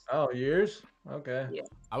 Oh, years? Okay. Yeah.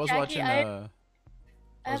 I was Jackie, watching. I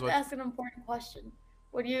have to ask an important question.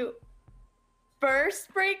 Would you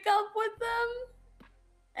first break up with them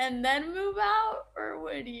and then move out, or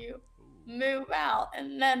would you move out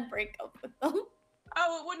and then break up with them?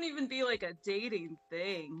 Oh, it wouldn't even be like a dating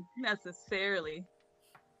thing necessarily.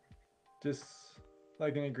 Just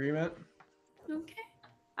like an agreement. Okay.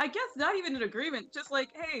 I guess not even an agreement. Just like,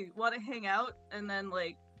 hey, want to hang out? And then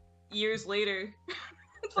like years later,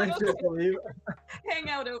 it's like, Just okay, leave. hang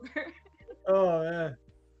out over. Oh man.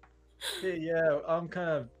 Hey, yeah,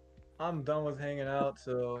 I'm done with hanging out,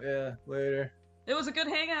 so yeah, later. It was a good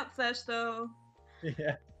hangout sesh though.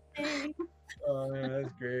 Yeah. Oh man,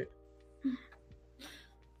 that's great.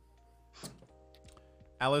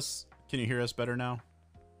 Alice, can you hear us better now?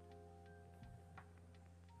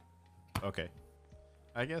 Okay.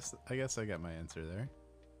 I guess I got my answer there.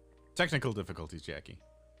 Technical difficulties, Jackie.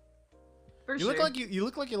 For You sure. look like you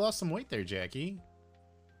look like you lost some weight there, Jackie.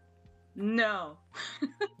 No.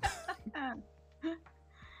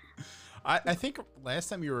 I think last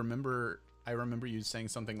time I remember you saying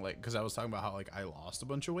something like, because I was talking about how like I lost a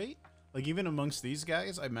bunch of weight. Like even amongst these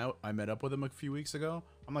guys, I met up with them a few weeks ago.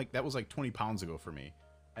 I'm like, that was like 20 pounds ago for me.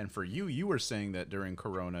 And for you, you were saying that during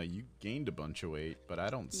Corona you gained a bunch of weight, but I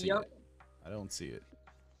don't see it. I don't see it.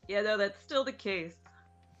 Yeah, no, that's still the case.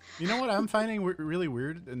 You know what I'm finding really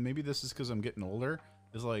weird, and maybe this is because I'm getting older,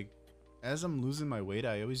 is like, as I'm losing my weight,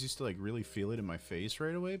 I always used to like really feel it in my face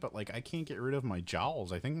right away, but like I can't get rid of my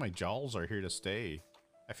jowls. I think my jowls are here to stay.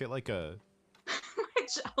 I feel like a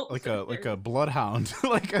like a bloodhound.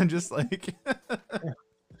 Like I'm just like.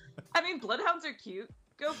 I mean, bloodhounds are cute.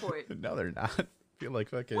 Go for it. No, they're not. I feel like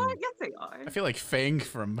fucking. Well, yes, they are. I feel like Fang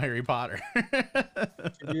from Harry Potter.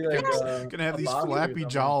 Be like, Gonna have a these boxer or flappy something.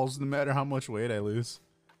 jowls no matter how much weight I lose.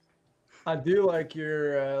 I do like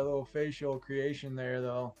your little facial creation there,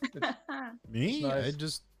 though. It's Me? nice. I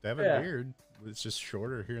just have a Yeah. beard. It's just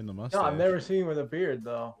shorter here in the mustache. No, I've never seen you with a beard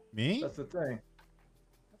though. Me? That's the thing.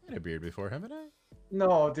 I've had a beard before, haven't I?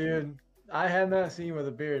 No, dude, I have not seen you with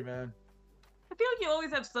a beard, man. I feel like you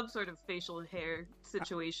always have some sort of facial hair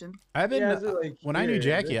situation. I've been Yeah, is it, like, when I knew here,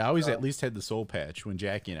 Jackie, this I always stuff? at least had the soul patch when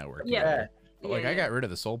Jackie and I worked Yeah. together. But, like Yeah, I yeah. got rid of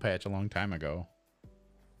the soul patch a long time ago.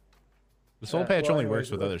 The soul Yeah, patch well, only anyways,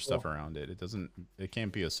 works with it other looks stuff cool. around it. It doesn't. It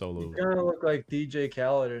can't be a solo. You kind of look like DJ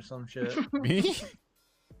Khaled or some shit. Me?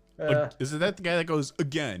 Yeah. Is it that the guy that goes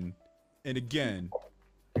again and again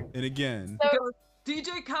and again? Go,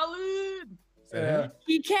 DJ Khaled! Is that Yeah. him?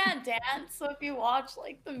 He can't dance, so if you watch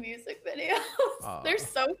like the music videos, Aw. they're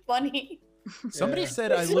so funny. Somebody Yeah.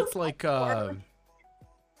 said I It's looked just like. horrible.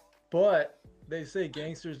 But they say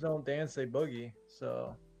gangsters don't dance, they boogie.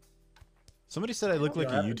 So Somebody said I look like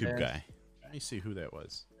a Yeah, YouTube man. guy. Let me see who that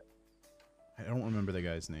was. I don't remember the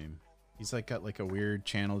guy's name. He's like got like a weird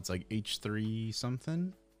channel. It's like H3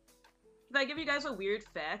 something. Can I give you guys a weird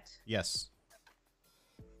fact? Yes.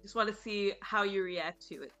 Just want to see how you react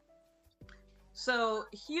to it. So,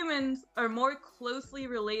 humans are more closely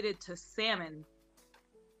related to salmon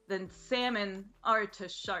than salmon are to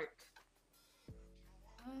shark.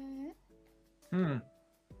 Hmm.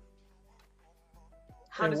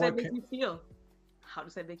 How And does that what make you feel? How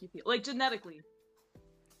does that make you feel? Like, genetically.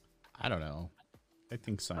 I don't know. I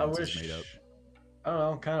think I science wish. is made up. I don't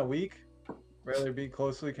know. Kind of weak. Rather be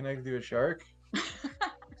closely connected to a shark.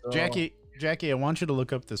 So- Jackie, I want you to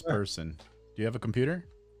look up this person. Do you have a computer?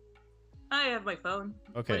 I have my phone.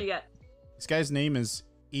 Okay. What do you got? This guy's name is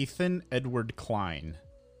Ethan Edward Klein.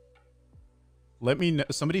 Let me know.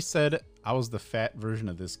 Somebody said I was the fat version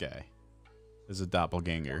of this guy as a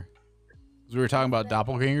doppelganger. 'Cause we were talking about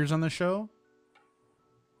doppelgangers on the show.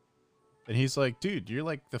 And he's like, dude, you're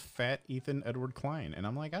like the fat Ethan Edward Klein. And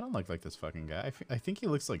I'm like, I don't look like this fucking guy. I think he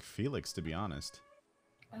looks like Felix, to be honest.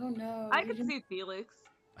 I don't know. I could see Felix.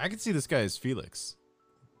 I could see this guy as Felix.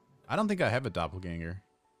 I don't think I have a doppelganger.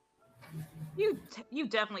 You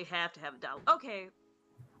definitely have to have a doppelganger.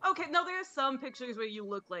 Okay, no, there are some pictures where you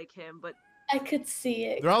look like him, but I could see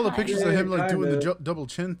it. They're all the kind pictures of him like doing the kinda. double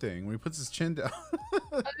chin thing when he puts his chin down.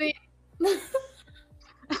 I mean,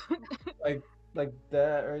 like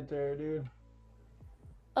that right there, dude.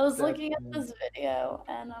 I was That- looking at this video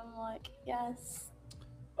and I'm like, yes.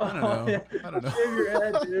 I don't know. yeah. I don't know. Shave your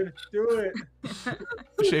head, dude. Do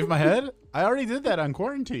it. Shave my head? I already did that on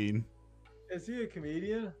quarantine. Is he a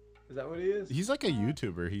comedian? Is that what he is? He's like a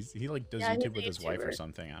YouTuber. He like does Yeah, he's YouTube a with his wife or YouTuber.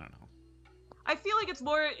 something. I don't know. I feel like it's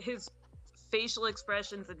more his facial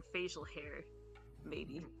expressions and facial hair,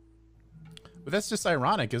 maybe. But that's just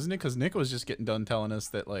ironic, isn't it? Because Nick was just getting done telling us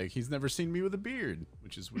that like he's never seen me with a beard,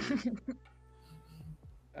 which is weird.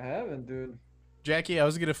 I haven't, dude. Jackie, I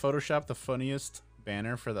was gonna Photoshop the funniest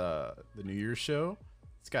banner for the New Year's show.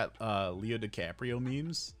 It's got Leo DiCaprio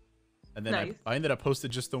memes, and then Nice. I ended up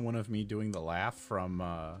posted just the one of me doing the laugh from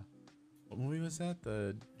what movie was that?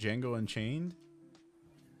 The Django Unchained.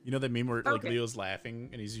 You know that meme where like Okay. Leo's laughing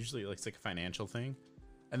and he's usually like it's like a financial thing,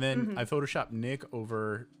 and then Mhm. I photoshopped Nick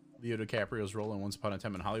over Leo DiCaprio's role in Once Upon a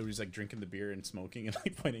Time in Hollywood. He's like drinking the beer and smoking and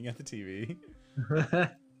like pointing at the TV.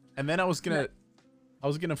 And then I was gonna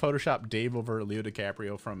Photoshop Dave over Leo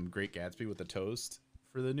DiCaprio from Great Gatsby with the toast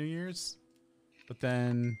for the New Year's, but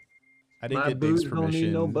then I didn't My get Dave's boots don't need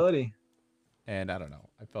permission, nobody. and I don't know.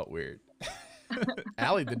 I felt weird.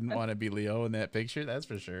 Allie didn't want to be Leo in that picture, that's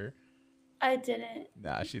for sure. I didn't.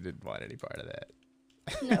 Nah, she didn't want any part of that.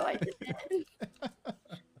 No, I didn't.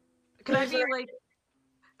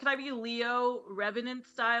 Could I be Leo Revenant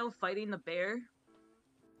style fighting the bear?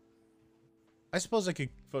 I suppose I could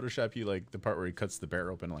Photoshop you like the part where he cuts the bear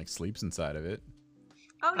open and like sleeps inside of it.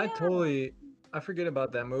 Oh yeah. I forget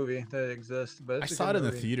about that movie that exists, but I it's a saw it good in the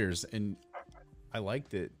movie. theaters and I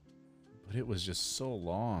liked it, but it was just so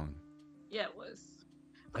long. Yeah, it was.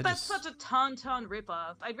 I But that's just- such a Tauntaun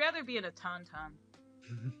ripoff. I'd rather be in a Tauntaun.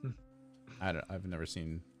 I've never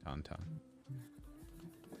seen Tauntaun.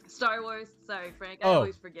 Star Wars. Sorry, Frank. I Oh.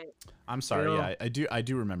 always forget. I'm sorry. Yeah. Yeah, I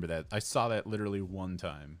do remember that. I saw that literally one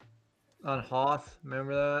time. On Hoth,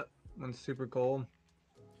 remember that? When it's super cold.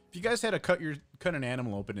 If you guys had to cut an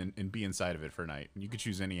animal open and be inside of it for a night, and you could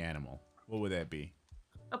choose any animal, what would that be?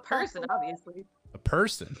 A person, obviously. A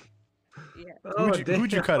person. Yeah.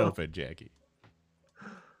 Who'd you cut damn. open, Jackie?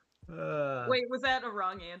 Wait, was that a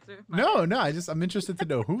wrong answer? No, I'm interested to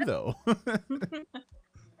know who though.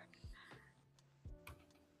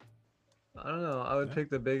 I don't know. I would pick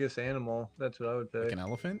the biggest animal. That's what I would pick. Like an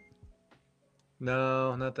elephant?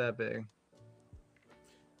 No, not that big.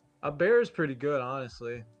 A bear is pretty good,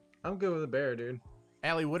 honestly. I'm good with a bear, dude.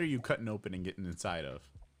 Allie, what are you cutting open and getting inside of?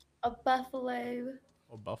 A buffalo.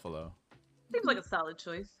 Oh, buffalo. Seems like a solid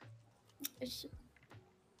choice.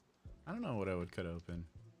 I don't know what I would cut open.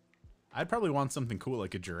 I'd probably want something cool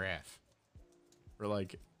like a giraffe. Or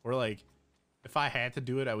like if I had to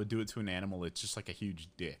do it, I would do it to an animal that's just like a huge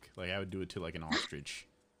dick. Like I would do it to like an ostrich.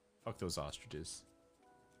 Fuck those ostriches.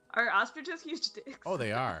 Are ostriches huge dicks? Oh,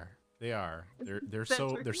 they are. They are. They're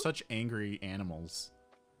that they're true? such angry animals.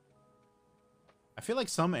 I feel like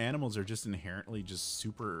some animals are just inherently just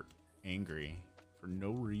super angry for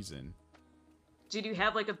no reason. Did you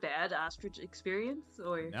have like a bad ostrich experience,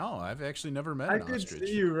 or No, I've actually never met I an could ostrich.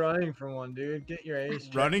 see you running from one, dude. Get your ace.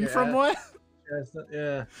 check Running your from ass. what?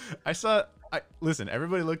 Yeah. Listen,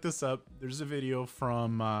 everybody look this up. There's a video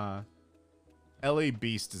from L.A.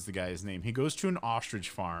 Beast is the guy's name. He goes to an ostrich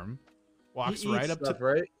farm, walks He right eats up stuff, to.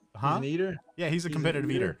 right? Huh? He's an eater. Yeah, he's a He's an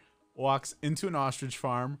competitive eater? eater. Walks into an ostrich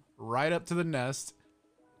farm, right up to the nest,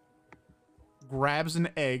 grabs an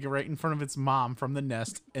egg right in front of its mom from the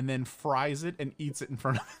nest, and then fries it and eats it in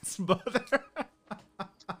front of its mother.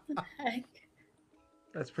 Heck.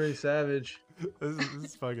 That's pretty savage. This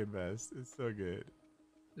is fucking best. It's so good.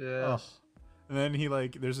 Yeah. Oh. And then he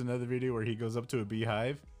there's another video where he goes up to a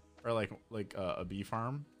beehive or a bee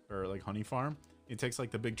farm or like honey farm. He takes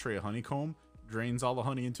like the big tray of honeycomb, drains all the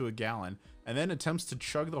honey into a gallon, and then attempts to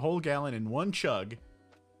chug the whole gallon in one chug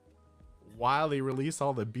while they release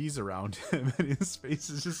all the bees around him, and his face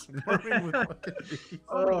is just swarming with fucking bees.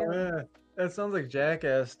 Oh man, that sounds like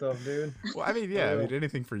jackass stuff, dude. Well, I mean, yeah, I mean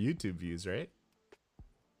anything for YouTube views, right?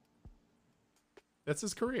 That's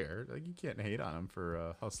his career. Like, you can't hate on him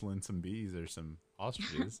for hustling some bees or some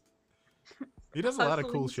ostriches. He does a lot of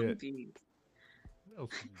cool shit. What else did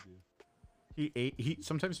he do? He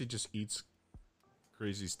sometimes he just eats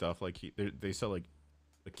crazy stuff. Like they sell like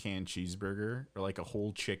a canned cheeseburger or like a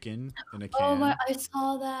whole chicken in a can. Oh my! I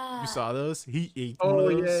saw that. You saw those? He ate Oh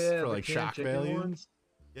one of those yeah, for the like canned shock chicken value. ones.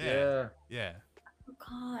 Yeah. Yeah. Oh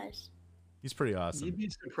gosh. He's pretty awesome. You'd be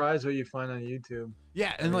surprised what you find on YouTube.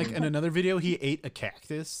 Yeah, and like in another video, he ate a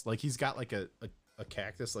cactus. Like he's got like a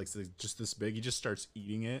cactus like just this big. He just starts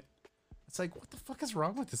eating it. It's like, what the fuck is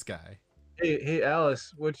wrong with this guy? Hey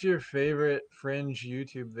Alice, what's your favorite Fringe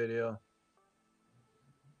YouTube video?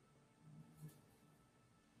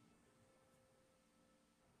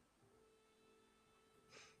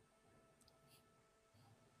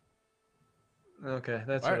 Okay,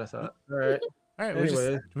 that's what I thought. All right. All right,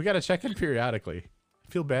 Anyways. we got to check in periodically.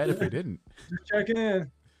 I feel bad if we didn't. Just checking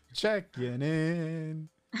in. Checking in.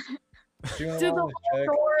 Do you Do the wanna check?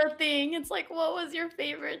 Aurora thing. It's like, what was your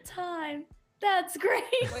favorite time? That's great.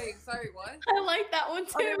 Wait, sorry, what? I like that one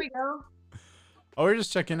too. Oh, there we go. Oh, we're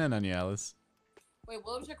just checking in on you, Alice. Wait,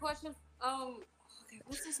 what was your question? Okay,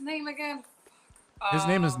 what's his name again? His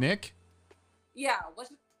name is Nick. Yeah. What's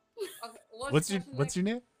your What's your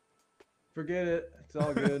name? Forget it. It's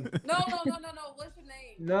all good. No. What's your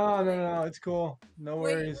name? No. It's cool. No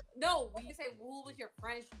Wait, worries. no, when you say who was your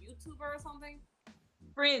French YouTuber or something?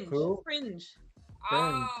 Fringe. Who? Fringe.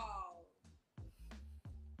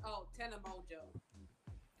 Oh, Tena Mojo.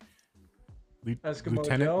 That's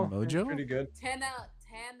Lieutenant Mojo. Mojo? Pretty good. Tena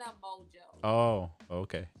Mojo. Oh,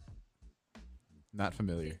 okay. Not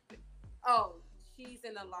familiar. Oh, she's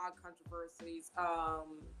in a lot of controversies.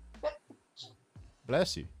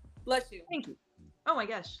 Bless you. Bless you. Thank you. Oh my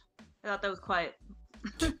gosh. I thought that was quiet.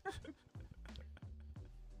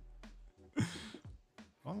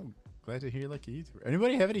 Oh, glad to hear like a YouTuber.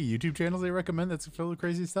 Anybody have any YouTube channels they recommend that's full of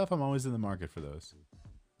crazy stuff? I'm always in the market for those.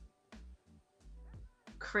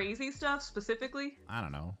 Crazy stuff specifically? I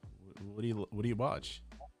don't know. What do you watch?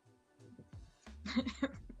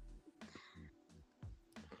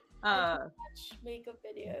 Watch makeup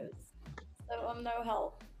videos, so I'm no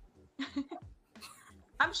help.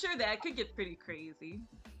 I'm sure that could get pretty crazy.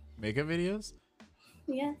 Makeup videos?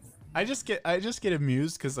 Yes. I just get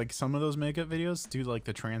amused because like some of those makeup videos do like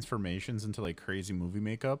the transformations into like crazy movie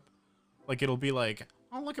makeup. Like it'll be like,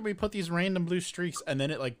 oh look at me put these random blue streaks, and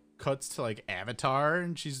then it like cuts to like Avatar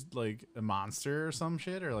and she's like a monster or some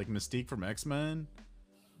shit, or like Mystique from X-Men,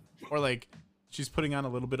 or like she's putting on a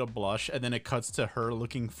little bit of blush and then it cuts to her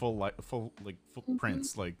looking full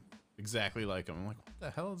footprints like exactly like him. I'm like, what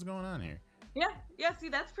the hell is going on here? Yeah, see,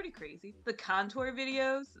 that's pretty crazy. The contour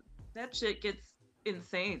videos, that shit gets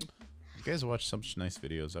insane. You guys watch such nice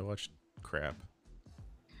videos. I watched crap.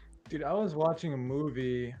 Dude, I was watching a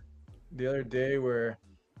movie the other day where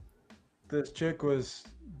this chick was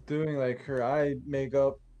doing like her eye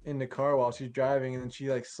makeup in the car while she's driving, and then she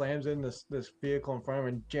like slams in this vehicle in front of her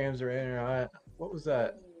and jams her in her eye. What was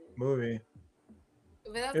that movie?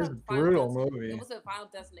 It was a brutal movie. It was a Final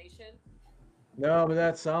Destination. No, but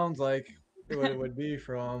that sounds like what it would be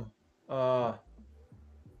from. Fuck.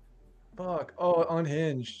 Oh,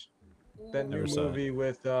 Unhinged. That new Never saw it. movie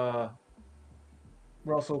with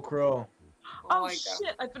Russell Crowe. Oh, my God.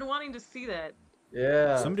 shit, I've been wanting to see that.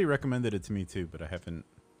 Yeah. Somebody recommended it to me too, but I haven't.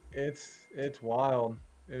 It's wild.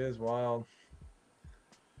 It is wild.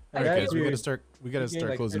 All And right, that guys, we dude, gotta start he gained,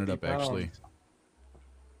 like, closing it 50 up. Actually, pounds.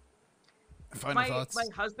 final thoughts. My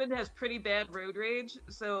husband has pretty bad road rage,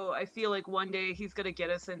 so I feel like one day he's gonna get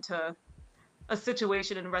us into a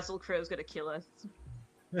situation and Russell Crowe's gonna kill us.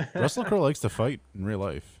 Russell Crowe likes to fight in real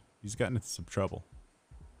life. He's gotten into some trouble.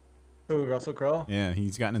 Who, Russell Crowe? Yeah,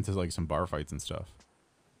 he's gotten into like some bar fights and stuff.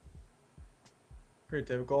 Pretty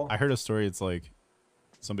typical. I heard a story. It's like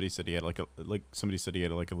somebody said he had like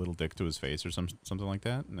a little dick to his face or something like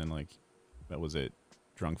that, and then like that was it.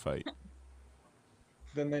 Drunk fight.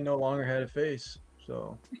 Then they no longer had a face.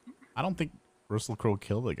 So I don't think Russell Crowe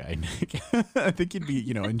killed the guy, Nick. I think he'd be,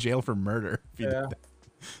 in jail for murder if he did that.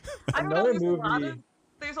 I don't know. Another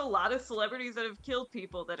There's a lot of celebrities that have killed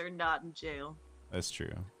people that are not in jail. That's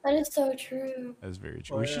true. That is so true. That's very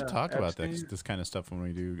true. Oh, We should yeah. talk about Epstein. this kind of stuff when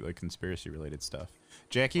we do like conspiracy related stuff.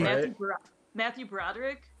 Jackie, Right. Matthew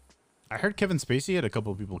Broderick. I heard Kevin Spacey had a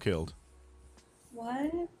couple of people killed.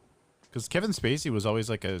 What? Because Kevin Spacey was always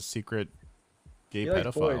like a secret gay He liked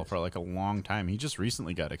pedophile boys. for like a long time. He just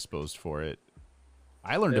recently got exposed for it.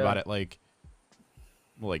 I learned Yeah. about it like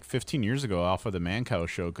 15 years ago off of the Man Cow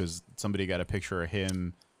show because somebody got a picture of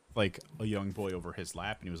him, like a young boy over his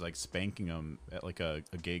lap, and he was like spanking him at like a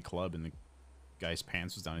gay club, and the guy's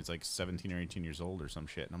pants was down. He's like 17 or 18 years old or some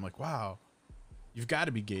shit. And I'm like, wow, you've got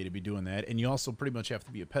to be gay to be doing that. And you also pretty much have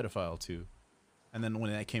to be a pedophile too. And then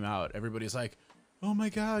when that came out, everybody's like, oh my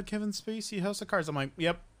God, Kevin Spacey, House of Cards. I'm like,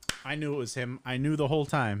 yep, I knew it was him. I knew the whole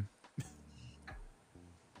time.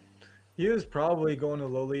 he was probably going to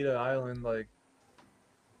Lolita Island. Like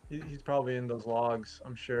he's probably in those logs.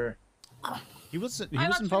 I'm sure. He was I'm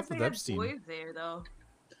not sure involved if they with had Epstein. boys there though.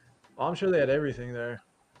 Well, I'm sure they had everything there.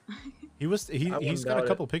 He was I he's wouldn't got a doubt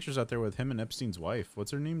couple pictures out there with him and Epstein's wife.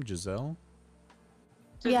 What's her name? Giselle?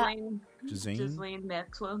 Yeah. Ghislaine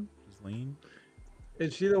Maxwell. Ghislaine?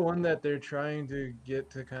 Is she the one that they're trying to get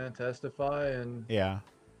to kind of testify? And Yeah.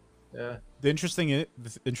 yeah, The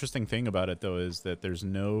interesting thing about it though is that there's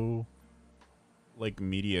no like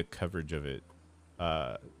media coverage of it.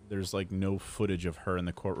 There's like no footage of her in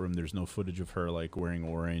the courtroom. There's no footage of her like wearing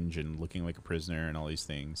orange and looking like a prisoner and all these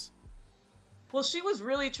things. Well, she was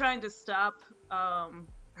really trying to stop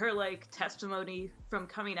her like testimony from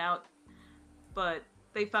coming out, but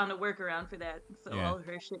they found a workaround for that, so Yeah. all of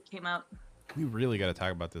her shit came out. We really got to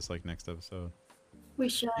talk about this like next episode. We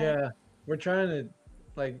should. yeah, we're trying to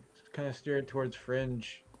like kind of steer it towards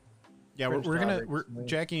fringe. Yeah, Fringe we're gonna topics, like-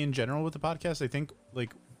 Jackie in general with the podcast. I think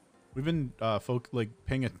like we've been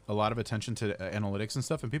paying a lot of attention to analytics and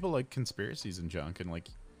stuff, and people like conspiracies and junk and like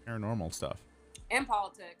paranormal stuff And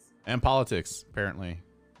politics. and politics apparently,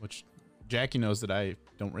 which Jackie knows that I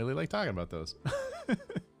don't really like talking about those.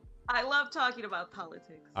 I love talking about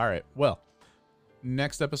politics. All right, well,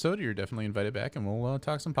 next episode you're definitely invited back, and we'll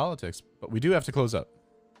talk some politics. But we do have to close up.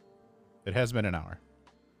 It has been an hour.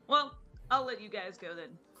 Well, I'll let you guys go then.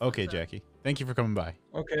 Okay, So- Jackie. Thank you for coming by.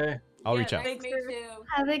 Okay. I'll Yeah, reach out. thanks Me for- too.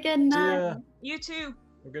 Have a good night. Yeah. You too.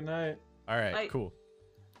 Well, good night. All right, Bye. cool.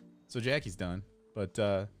 So Jackie's done, but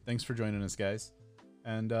thanks for joining us, guys.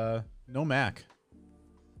 And no Mac.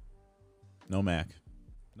 No Mac.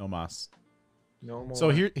 No Mas. No more. So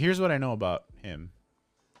here's what I know about him.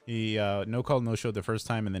 He no called, no showed the first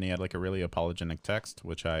time, and then he had like a really apologetic text,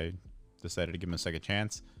 which I decided to give him a second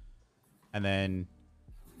chance. And then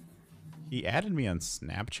he added me on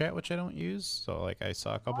Snapchat, which I don't use. So like I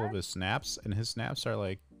saw a couple of his snaps, and his snaps are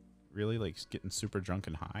like really like getting super drunk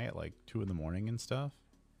and high at like 2 a.m. and stuff.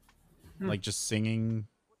 Like just singing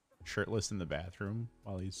shirtless in the bathroom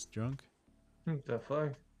while he's drunk. What the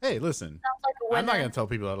fuck? Hey, listen. Sounds like a I'm not winner. gonna tell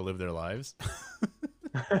people how to live their lives.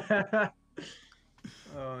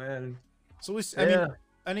 Oh man. So we, Yeah. I mean,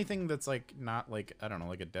 anything that's like not like, I don't know,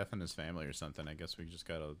 like a death in his family or something. I guess we just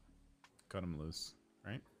gotta cut him loose,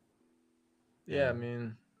 right? Yeah, I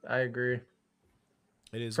mean, I agree.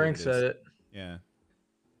 It is. Frank what said is. it. Yeah.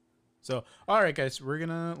 So, all right, guys, we're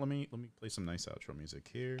gonna let me play some nice outro music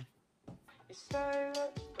here.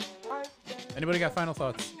 Anybody got final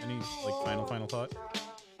thoughts? Any like final thought?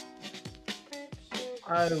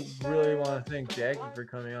 I really want to thank Jackie for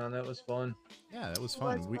coming on. That was fun. Yeah, that was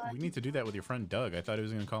fun. We need to do that with your friend Doug. I thought he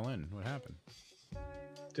was gonna call in. What happened?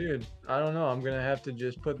 Dude, I don't know. I'm going to have to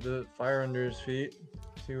just put the fire under his feet.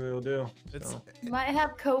 See what he'll do. It's, So. He might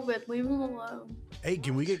have COVID. Leave him alone. Hey,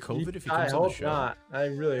 can we get COVID if he I comes on the hope show? not. I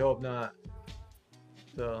really hope not.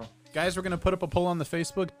 So, Guys, we're gonna put up a poll on the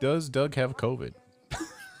Facebook. Does Doug have COVID?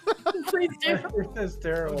 Please do. that's I'm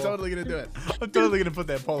terrible. totally gonna do it. I'm totally gonna put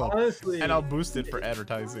that poll up, Honestly, and I'll boost it for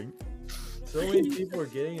advertising. so many people are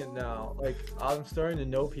getting it now. Like, I'm starting to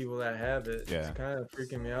know people that have it. Yeah. It's kind of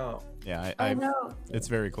freaking me out. Yeah, I know. it's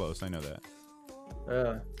very close. I know that.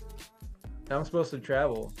 Yeah. I'm supposed to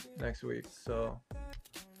travel next week, so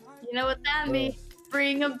You know what that means?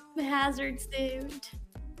 Bring a hazard suit.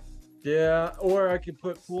 yeah. Or I could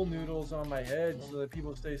put pool noodles on my head so that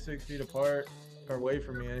people stay 6 feet apart or away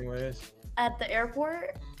from me, anyways. At the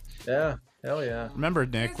airport? Yeah. Hell yeah. Remember,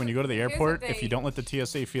 Nick, when you go to the Here's the airport, if you thing. don't let the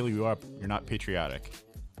TSA feel you up, you're not patriotic.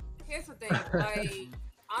 Here's the thing, like,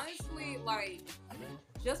 honestly, like,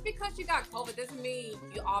 just because you got COVID doesn't mean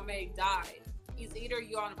you already died. It's either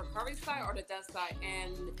you're on the recovery side or the death side,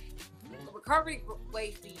 and the recovery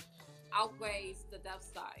outweighs the death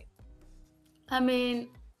side. I mean,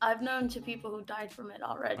 I've known two people who died from it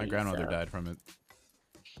already. My grandmother so died from it.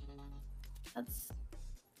 That's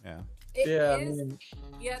Yeah. It Yeah, I is, mean-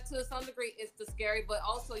 yeah, to some degree, it's the scary, but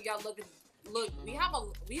also you gotta look. We have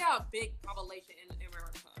a big population in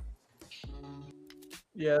America,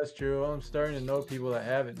 Yeah, that's true. I'm starting to know people that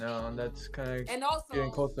have it now, and that's kind and of also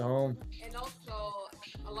getting close to home. and also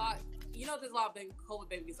a lot. You know, there's a lot of big COVID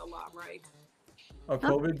babies, a lot, right? A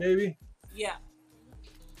COVID baby? Yeah.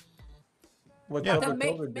 What Yeah. type That of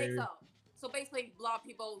COVID makes baby? up. So basically, a lot of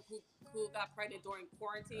people who got pregnant during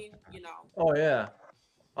quarantine, you know. Oh yeah,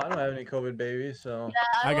 I don't have any COVID babies, so yeah.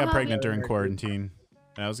 I don't got have pregnant any- during quarantine.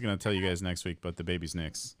 And I was gonna tell you guys next week, but the baby's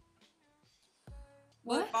Nick's.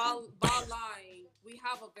 Well, What? bottom line, we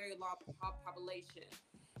have a very large population.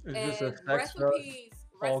 is And this a sex drug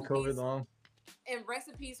all COVID long? and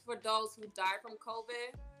recipes for those who died from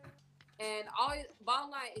COVID. And all bottom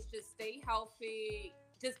line is just stay healthy.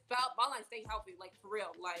 Just bottom line, stay healthy, like for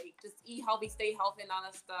real. Like just eat healthy, stay healthy, and all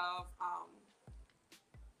that stuff.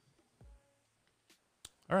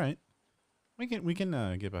 All right, we can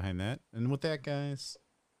get behind that. And with that, guys,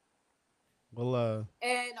 we'll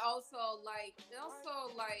And also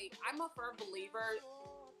like I'm a firm believer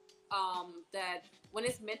that when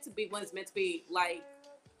it's meant to be, like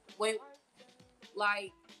when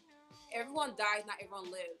like everyone dies, not everyone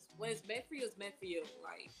lives. When it's meant for you, it's meant for you.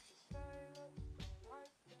 Like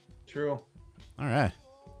True. all right.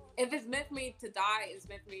 if it's meant for me to die, it's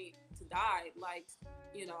meant for me to die. Like,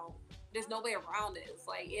 you know, there's no way around it. It's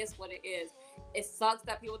like, it's what it is. It sucks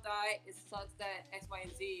that people die. It sucks that X, Y,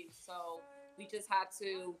 and Z. So we just have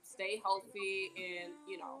to stay healthy and,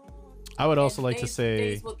 you know. I would also and like to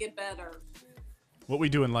say things will get better. what we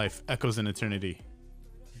do in life echoes in eternity.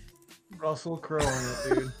 Russell Crowe in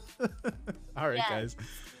it, dude. All right, Yes. guys.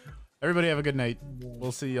 Everybody have a good night.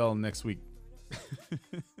 We'll see y'all next week.